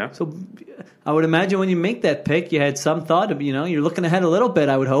 Yeah. So I would imagine when you make that pick, you had some thought of, you're looking ahead a little bit,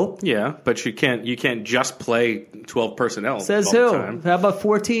 I would hope. Yeah, but you can't just play 12 personnel. Says all who? the time. How about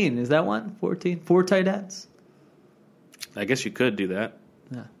 14? Is that one? 14? 4 tight ends? I guess you could do that.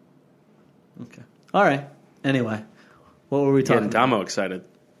 Yeah. Okay. All right. Anyway, what were we talking Getting Damo excited.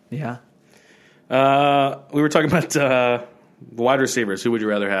 Yeah. We were talking about wide receivers. Who would you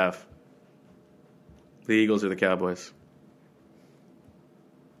rather have? The Eagles or the Cowboys?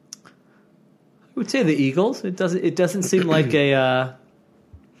 I would say the Eagles. It doesn't seem like a.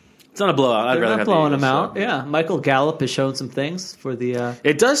 It's not a blowout. I'd They're rather not have blowing the them Eagles, out. so. Yeah, Michael Gallup has shown some things for the.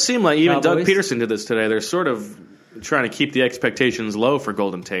 It does seem like even Doug Cowboys. Peterson did this today. They're sort of trying to keep the expectations low for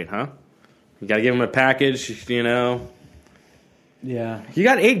Golden Tate, huh? You got to give him a package, Yeah. You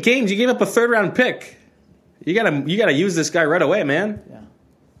got 8 games. You gave up a 3rd-round pick. You gotta use this guy right away, man. Yeah.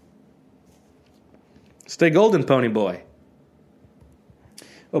 Stay golden, pony boy.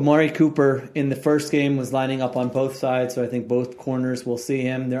 Amari Cooper in the first game was lining up on both sides, so I think both corners will see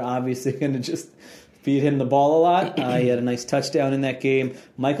him. They're obviously going to just feed him the ball a lot. He had a nice touchdown in that game.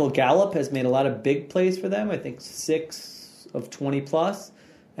 Michael Gallup has made a lot of big plays for them. I think 6 of 20-plus,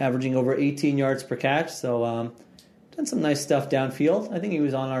 averaging over 18 yards per catch. So done some nice stuff downfield. I think he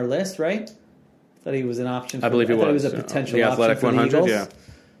was on our list, right? Thought he was an option. I believe he was. He was a potential the option Athletic for 100, the Eagles. yeah.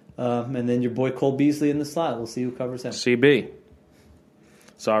 And then your boy Cole Beasley in the slot. We'll see who covers him. CB.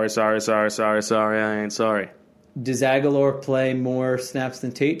 Sorry, I ain't sorry. Does Aguilar play more snaps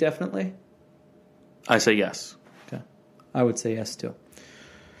than Tate? Definitely. I say yes. Okay, I would say yes too.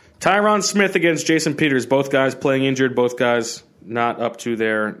 Tyron Smith against Jason Peters. Both guys playing injured. Both guys not up to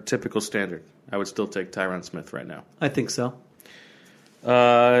their typical standard. I would still take Tyron Smith right now. I think so.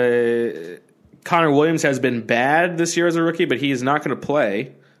 Connor Williams has been bad this year as a rookie, but he is not going to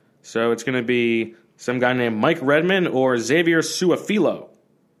play. So it's going to be some guy named Mike Redmond or Xavier Suafilo.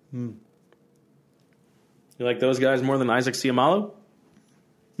 You like those guys more than Isaac Siamalu?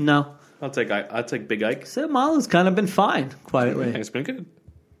 No. I'll take Big Ike. Siamalu's kind of been fine, quietly. It's been good.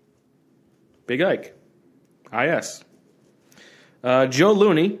 Big Ike. IS. Joe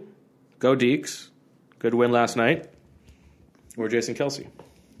Looney. Go Deeks. Good win last night. Or Jason Kelsey.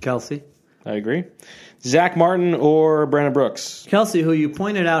 Kelsey. I agree. Zach Martin or Brandon Brooks. Kelsey, who you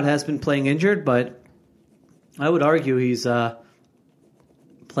pointed out has been playing injured, but I would argue he's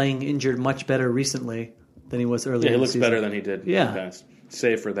playing injured much better recently than he was earlier. Yeah, he looks season. better than he did in Yeah. the past.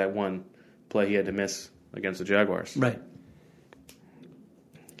 Save for that one play he had to miss against the Jaguars. Right.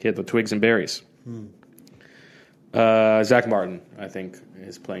 He had the twigs and berries. Zach Martin, I think,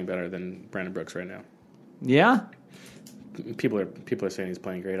 is playing better than Brandon Brooks right now. Yeah? People are saying he's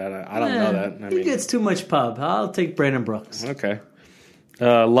playing great. I don't know that. He gets too much pub. I'll take Brandon Brooks. Okay.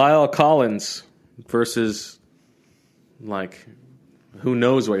 Lyle Collins versus, who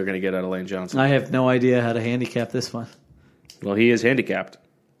knows what you're going to get out of Lane Johnson. I have no idea how to handicap this one. Well, he is handicapped.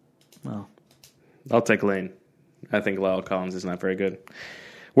 Well, I'll take Lane. I think Lyle Collins is not very good.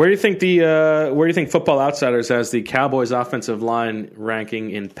 Where do you think Football Outsiders has the Cowboys offensive line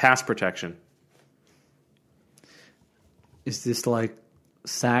ranking in pass protection? is this like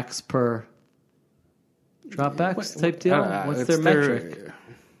sacks per dropbacks type deal? What's their metric?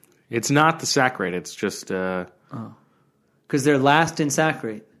 It's not the sack rate. It's just Because they're last in sack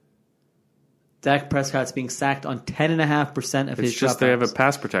rate. Dak Prescott's being sacked on 10.5% of his it's just dropbacks. they have a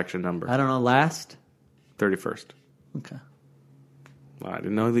pass protection number. I don't know, last? 31st. Okay. Well, I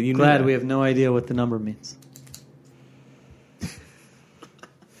didn't know that you knew Glad that. we have no idea what the number means.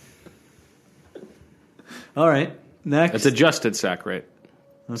 All right. Next. It's adjusted sack rate.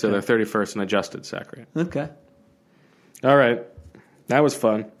 Okay. So they're 31st in adjusted sack rate. Okay. All right. That was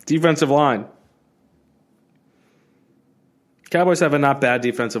fun. Defensive line. Cowboys have a not bad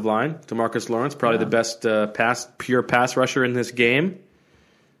defensive line. DeMarcus Lawrence, probably the best pure pass rusher in this game.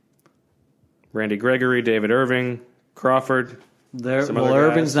 Randy Gregory, David Irving, Crawford.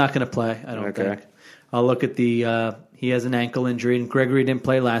 Irvin's not going to play, I don't think. I'll look at the he has an ankle injury, and Gregory didn't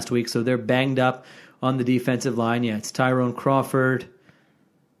play last week, so they're banged up on the defensive line. Yeah, it's Tyrone Crawford,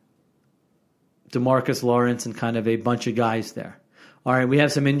 DeMarcus Lawrence, and kind of a bunch of guys there. All right, we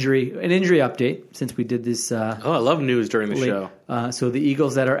have an injury update since we did this. I love news during the show. So the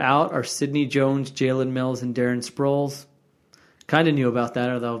Eagles that are out are Sidney Jones, Jalen Mills, and Darren Sproles. Kind of knew about that,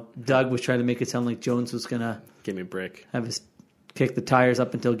 although Doug was trying to make it sound like Jones was going to give me a break. Have his kick the tires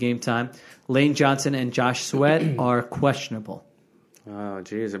up until game time. Lane Johnson and Josh Sweat are questionable. Oh,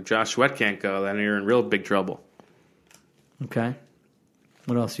 geez. If Josh Sweat can't go, then you're in real big trouble. Okay.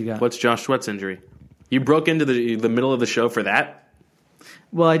 What else you got? What's Josh Sweat's injury? You broke into the middle of the show for that?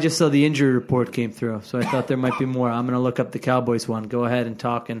 Well, I just saw the injury report came through, so I thought there might be more. I'm going to look up the Cowboys one. Go ahead and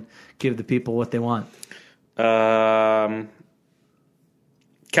talk and give the people what they want.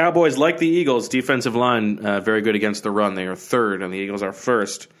 Cowboys, like the Eagles, defensive line very good against the run. They are third, and the Eagles are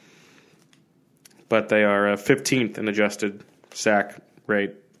first. But they are 15th in adjusted sack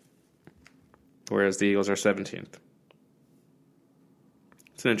rate, whereas the Eagles are 17th.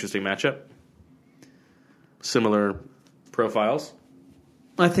 It's an interesting matchup. Similar profiles.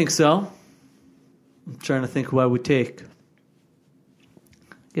 I think so. I'm trying to think who I would take. I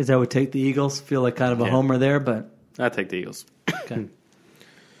guess I would take the Eagles. Feel like kind of a homer there, but I'd take the Eagles. Okay.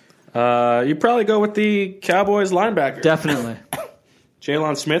 You probably go with the Cowboys linebacker. Definitely.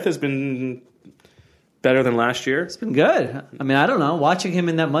 Jalen Smith has been better than last year. It's been good. I mean, I don't know. Watching him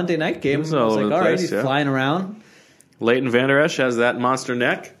in that Monday night game, I was all like, over the all right, place, he's yeah. flying around. Leighton Vander Esch has that monster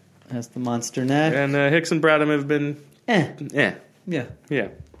neck. Has the monster neck. And Hicks and Bradham have been... Yeah. Yeah. Give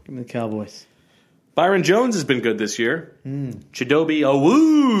me the Cowboys. Byron Jones has been good this year. Chidobe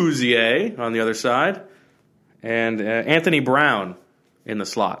Awuzie on the other side. And Anthony Brown in the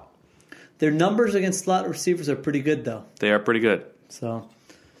slot. Their numbers against slot receivers are pretty good, though. They are pretty good. So,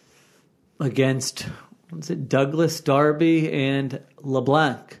 against Is it Douglas, Darby, and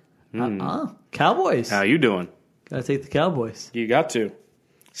LeBlanc? Cowboys. How you doing? Gotta take the Cowboys. You got to.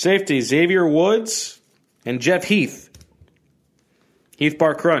 Safety, Xavier Woods and Jeff Heath. Heath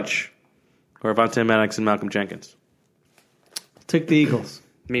Bar Crunch. Or Avonte Maddox and Malcolm Jenkins. Take the Eagles.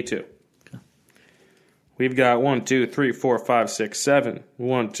 Me too. Okay. We've got 1, 2, 3, 4, 5, 6, 7.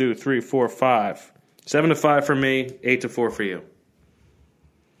 1, 2, 3, 4, 5. 7-5 for me, 8-4 for you.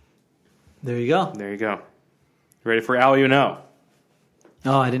 There you go. There you go. Ready for Al You Know?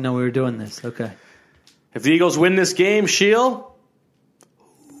 Oh, I didn't know we were doing this. Okay. If the Eagles win this game, Sheil.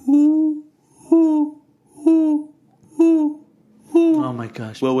 Oh my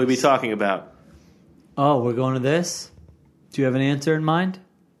gosh. Will we be talking about? Oh, we're going to this? Do you have an answer in mind?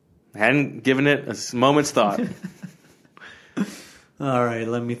 I hadn't given it a moment's thought. All right,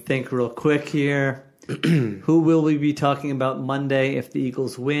 let me think real quick here. Who will we be talking about Monday if the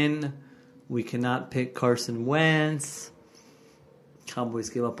Eagles win? We cannot pick Carson Wentz. Cowboys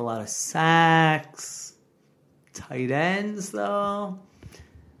give up a lot of sacks. Tight ends, though.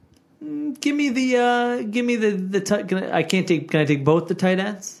 Give me the tight. Can I take both the tight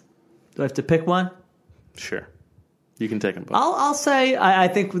ends? Do I have to pick one? Sure, you can take them both. I'll say I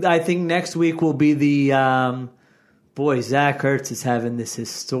think next week will be the Zach Ertz is having this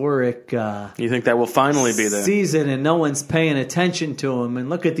historic. You think that will finally be the season, and no one's paying attention to him. And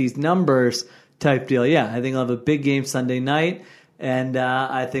look at these numbers, type deal. Yeah, I think I'll have a big game Sunday night, and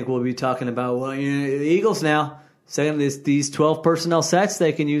I think we'll be talking about the Eagles now. Second, these 12 personnel sets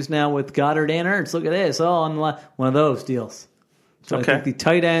they can use now with Goddard and Ertz. Look at this. On one of those deals. So okay. I think the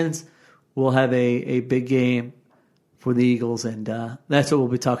tight ends will have a big game for the Eagles, and that's what we'll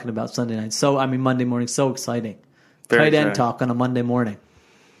be talking about Sunday night. Monday morning. So exciting. Very tight end exciting. talk on a Monday morning.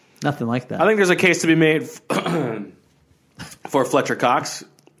 Nothing like that. I think there's a case to be made for Fletcher Cox.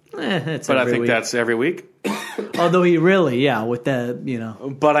 But I think that's every week. Although he really, with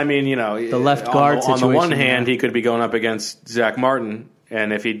the, But I mean, the left guard situation. On the one hand, he could be going up against Zach Martin,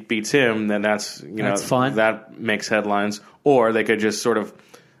 and if he beats him, then that's fun. That makes headlines. Or they could just sort of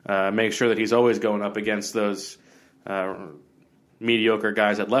make sure that he's always going up against those mediocre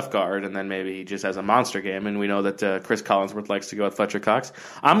guys at left guard, and then maybe he just has a monster game. And we know that Chris Collinsworth likes to go with Fletcher Cox.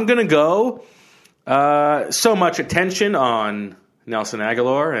 I'm going to go so much attention on Nelson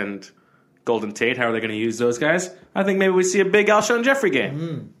Aguilar and Golden Tate. How are they going to use those guys? I think maybe we see a big Alshon Jeffrey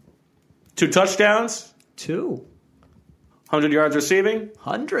game. 2 touchdowns. 2. 100 yards receiving.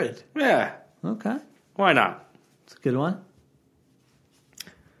 100. Yeah. Okay. Why not? It's a good one.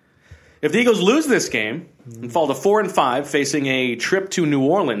 If the Eagles lose this game and fall to 4-5, facing a trip to New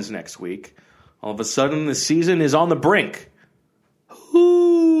Orleans next week, all of a sudden the season is on the brink.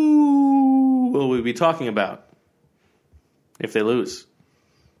 Who will we be talking about if they lose?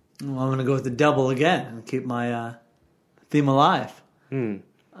 Well, I'm going to go with the double again and keep my theme alive. Big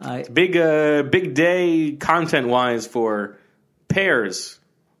day content-wise for pairs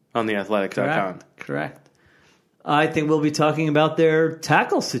on theathletic.com. Correct. I think we'll be talking about their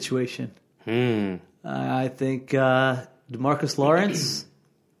tackle situation. I think DeMarcus Lawrence,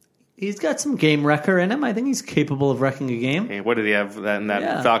 he's got some game wrecker in him. I think he's capable of wrecking a game. Hey, what did he have in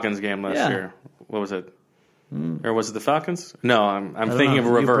that Falcons game last year? What was it? Or was it the Falcons? No, I'm thinking of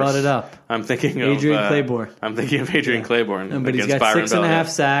a reverse. You brought it up. I'm thinking Adrian of Claiborne. I'm thinking of Adrian Claiborne. But he's got Byron 6.5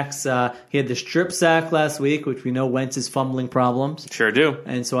 sacks. He had the strip sack last week, which we know Wentz is fumbling problems. Sure do.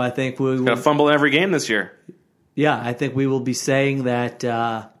 And so I think we will got to fumble in every game this year. Yeah, I think we will be saying that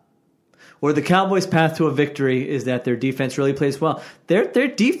or the Cowboys' path to a victory is that their defense really plays well. Their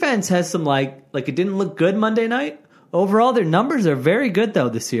defense has some like it didn't look good Monday night. Overall, their numbers are very good though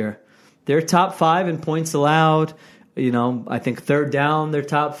this year. They're top 5 in points allowed. I think third down, they're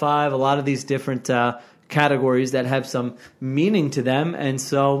top 5. A lot of these different categories that have some meaning to them, and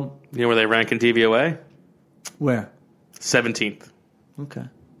so you know where they rank in DVOA? Where? 17th. Okay.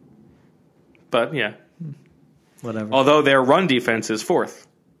 But yeah. Whatever. Although their run defense is 4th.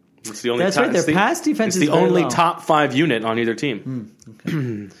 It's the only That's right. Their pass defense is the only low. top 5 unit on either team.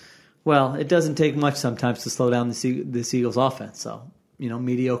 Okay. Well, it doesn't take much sometimes to slow down this Eagles offense. So,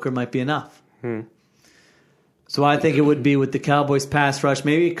 mediocre might be enough. So I think it would be with the Cowboys pass rush.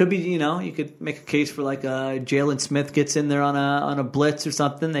 Maybe it could be, you could make a case for like Jalen Smith gets in there on a blitz or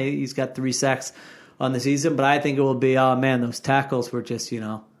something. He's got 3 sacks on the season. But I think it will be, those tackles were just,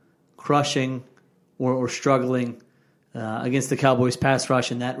 crushing or struggling against the Cowboys pass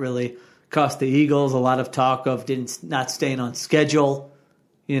rush, and that really cost the Eagles a lot of talk of not staying on schedule.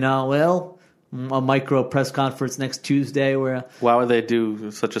 A micro press conference next Tuesday where... Why would they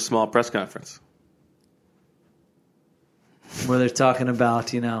do such a small press conference? Where they're talking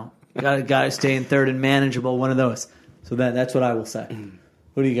about, Got to stay in third and manageable, one of those. So that's what I will say.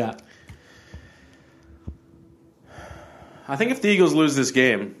 Who do you got? I think if the Eagles lose this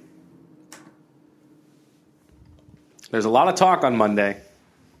game, there's a lot of talk on Monday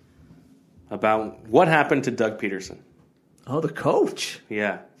about what happened to Doug Peterson. Oh, the coach.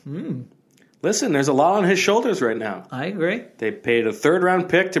 Yeah. Listen, there's a lot on his shoulders right now. I agree. They paid a third-round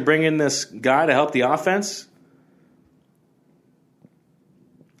pick to bring in this guy to help the offense.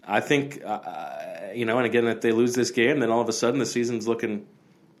 I think, and again, if they lose this game, then all of a sudden the season's looking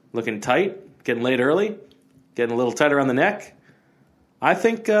tight, getting late early, getting a little tighter on the neck. I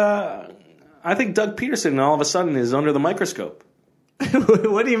think Doug Peterson all of a sudden is under the microscope.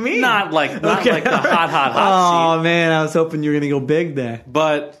 What do you mean? Not like the hot seat. Oh man, I was hoping you were going to go big there.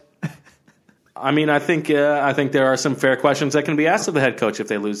 But I think there are some fair questions that can be asked of the head coach if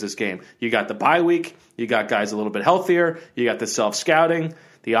they lose this game. You got the bye week, you got guys a little bit healthier, you got the self-scouting,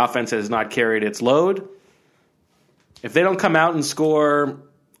 the offense has not carried its load. If they don't come out and score,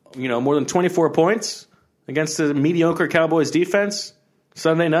 more than 24 points against the mediocre Cowboys defense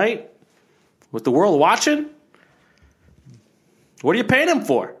Sunday night, with the world watching, what are you paying them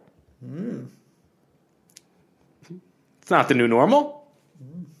for? It's not the new normal.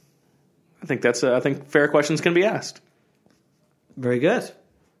 I think fair questions can be asked. Very good.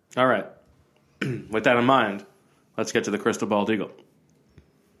 All right. With that in mind, let's get to the crystal ball eagle.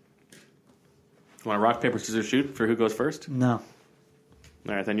 You want to rock, paper, scissors, shoot for who goes first? No.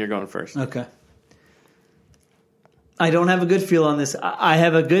 All right, then you're going first. Okay. I don't have a good feel on this. I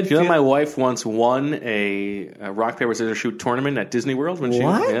have a good feel. My wife once won a rock, paper, scissors, shoot tournament at Disney World.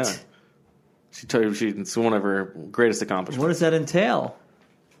 What? Yeah. She told you it's one of her greatest accomplishments. What does that entail?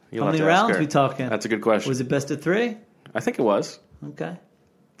 You'll How many rounds are we talking? That's a good question. Was it best of 3? I think it was. Okay.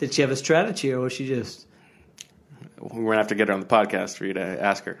 Did she have a strategy, or was she just... We're going to have to get her on the podcast for you to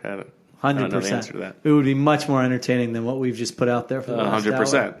ask her. 100%. I don't know the answer to that. It would be much more entertaining than what we've just put out there for the last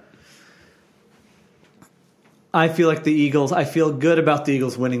 100%. hour. I feel good about the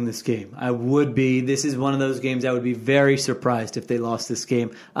Eagles winning this game. This is one of those games I would be very surprised if they lost this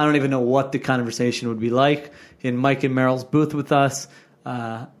game. I don't even know what the conversation would be like in Mike and Merrill's booth with us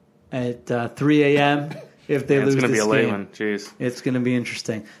at 3 a.m. if they lose this game. It's going to be a late one. Jeez. It's going to be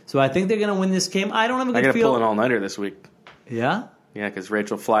interesting. So I think they're going to win this game. I don't have a good feel. I got to pull an all-nighter this week. Yeah? Yeah, because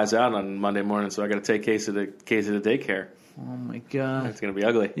Rachel flies out on Monday morning, so I got to take Casey to daycare. Oh, my God. It's going to be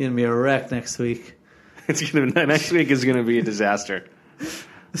ugly. You're going to be a wreck next week. Next week is going to be a disaster.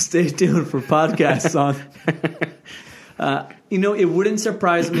 Stay tuned for podcasts on. It wouldn't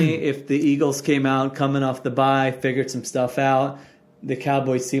surprise me if the Eagles came out coming off the bye, figured some stuff out. The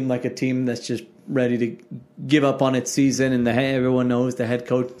Cowboys seem like a team that's just ready to give up on its season, and everyone knows the head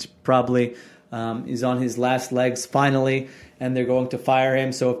coach probably is on his last legs finally, and they're going to fire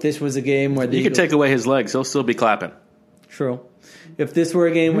him. So if this was a game where you could take away his legs, he'll still be clapping. True. If this were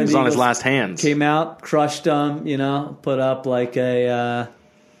a game where he was on his last hands, came out, crushed them, put up like I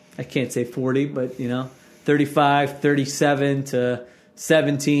can't say 40, but 35, 37 to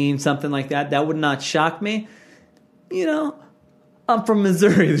 17, something like that. That would not shock me. I'm from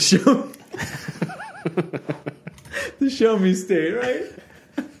Missouri. The show me state, right?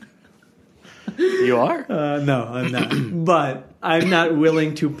 You are? No, I'm not. But I'm not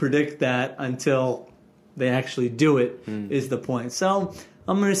willing to predict that until they actually do it, is the point. So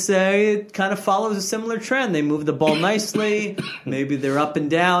I'm going to say it kind of follows a similar trend. They move the ball nicely. Maybe they're up and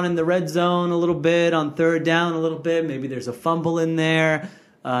down in the red zone a little bit, on third down a little bit. Maybe there's a fumble in there,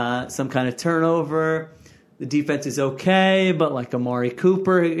 some kind of turnover. The defense is okay, but like Amari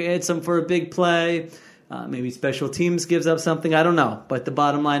Cooper hits them for a big play. Maybe special teams gives up something. I don't know. But the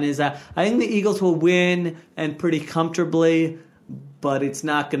bottom line is that I think the Eagles will win, and pretty comfortably, but it's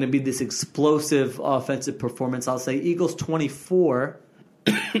not going to be this explosive offensive performance. I'll say Eagles 24.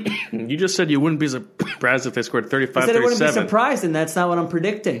 You just said you wouldn't be surprised if they scored 35-37. I said I wouldn't be surprised, and that's not what I'm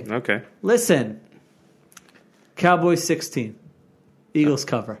predicting. Okay. Listen, Cowboys 16. Eagles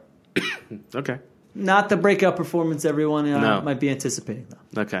cover. Okay. Not the breakout performance everyone might be anticipating,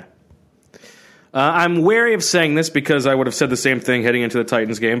 though. Okay. I'm wary of saying this because I would have said the same thing heading into the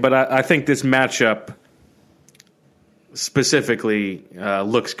Titans game, but I think this matchup specifically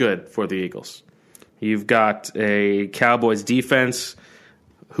looks good for the Eagles. You've got a Cowboys defense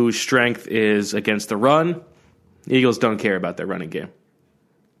whose strength is against the run. The Eagles don't care about their running game.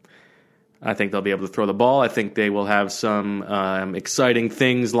 I think they'll be able to throw the ball. I think they will have some exciting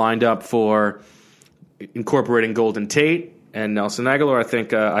things lined up for incorporating Golden Tate and Nelson Aguilar. I think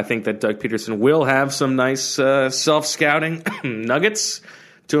that Doug Peterson will have some nice self-scouting nuggets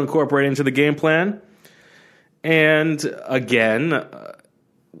to incorporate into the game plan. And again,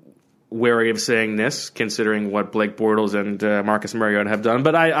 wary of saying this, considering what Blake Bortles and Marcus Mariota have done.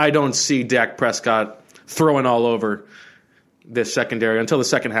 But I don't see Dak Prescott throwing all over this secondary until the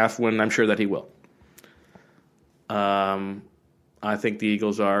second half, when I'm sure that he will. I think the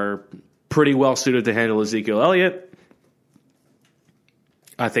Eagles are pretty well suited to handle Ezekiel Elliott.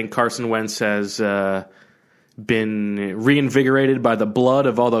 I think Carson Wentz has been reinvigorated by the blood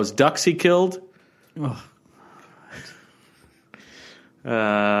of all those ducks he killed. Oh.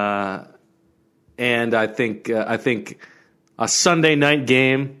 And I think a Sunday night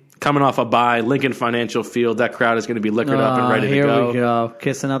game coming off a bye, Lincoln Financial Field, that crowd is going to be liquored up and ready to go. Here we go,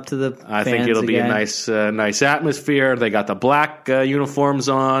 kissing up to the fans I think it'll be again. a nice atmosphere. They got the black uniforms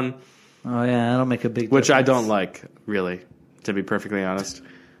on, Oh yeah, that'll make a big which I difference. don't like, really, to be perfectly honest.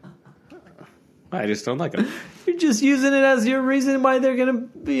 I just don't like them. You're just using it as your reason why they're gonna,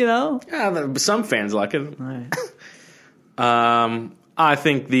 Yeah, some fans like it. All right. I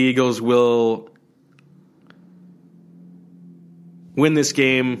think the Eagles will win this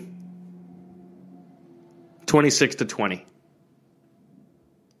game 26-20.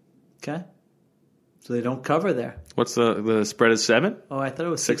 Okay. So they don't cover there. What's the spread is 7? Oh, I thought it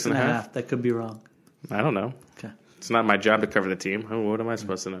was 6.5. 6.5. That could be wrong. I don't know. Okay. It's not my job to cover the team. What am I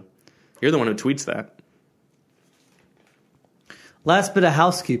supposed to know? You're the one who tweets that. Last bit of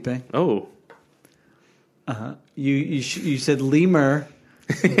housekeeping. Oh. You said Lemur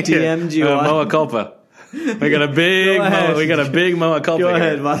DM'd you on. Moa culpa. We got a big Go ahead. Moa culpa. Go here.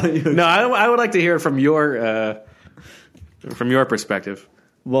 ahead. Why don't you? No, I would like to hear it from your perspective.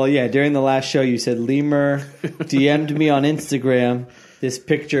 Well, yeah. During the last show, you said Lemur DM'd me on Instagram this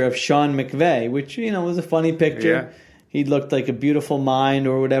picture of Sean McVay, which was a funny picture. Yeah. He looked like a beautiful mind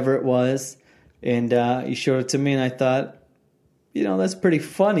or whatever it was, and he showed it to me, and I thought, that's pretty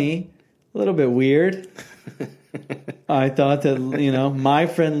funny. A little bit weird. I thought that, my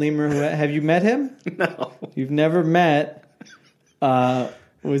friend Lemur, have you met him? No. You've never met,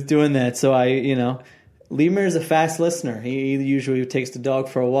 was doing that. So Lemur is a fast listener. He usually takes the dog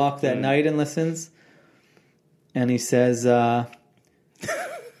for a walk that night and listens. And he says, I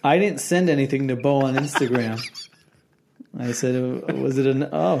didn't send anything to Bo on Instagram. I said, was it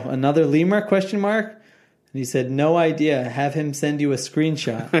another Lemur, question mark? And he said, no idea. Have him send you a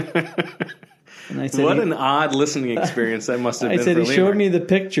screenshot. And I said, What an odd listening experience that must have been I said, for he Lemur. showed me the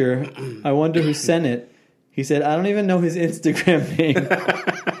picture. I wonder who sent it. He said, I don't even know his Instagram name.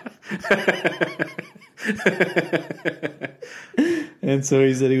 And so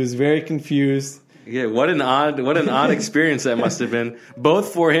he said he was very confused. Yeah, what an odd experience that must have been,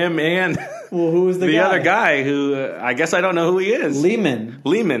 both for him and Well, who was the the guy? other guy who I guess I don't know who he is.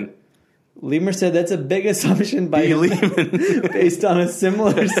 Lehman. Lemur said that's a big assumption by B. him Lehman. based on a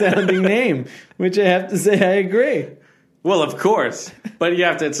similar sounding name, which I have to say I agree. Well, of course, but you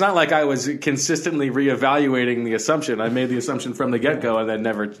have to. It's not like I was consistently reevaluating the assumption. I made the assumption from the get-go and then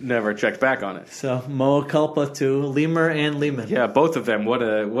never checked back on it. So Moa culpa to Lemur and Lehman. Yeah, both of them. What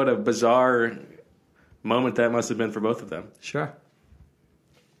a bizarre moment that must have been for both of them. Sure.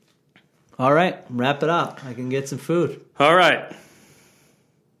 All right, wrap it up. I can get some food. All right.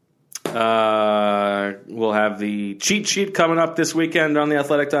 We'll have the cheat sheet coming up this weekend on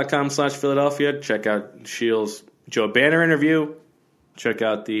theathletic.com/Philadelphia. Check out Shields' Joe Banner interview. Check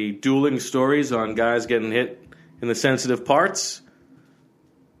out the dueling stories on guys getting hit in the sensitive parts.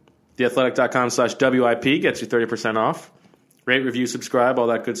 Theathletic.com/WIP gets you 30% off. Rate, review, subscribe, all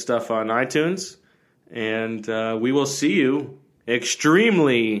that good stuff on iTunes. And we will see you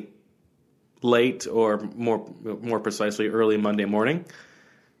extremely late, or more precisely, early Monday morning.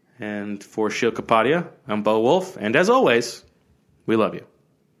 And for Shil Kapadia, I'm Bo Wolf. And as always, we love you.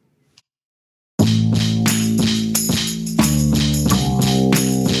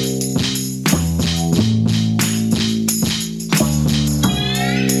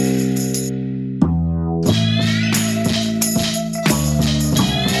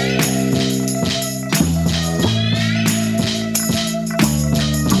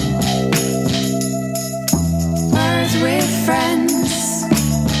 Birds with friends.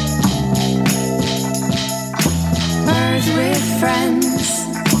 Birds with friends.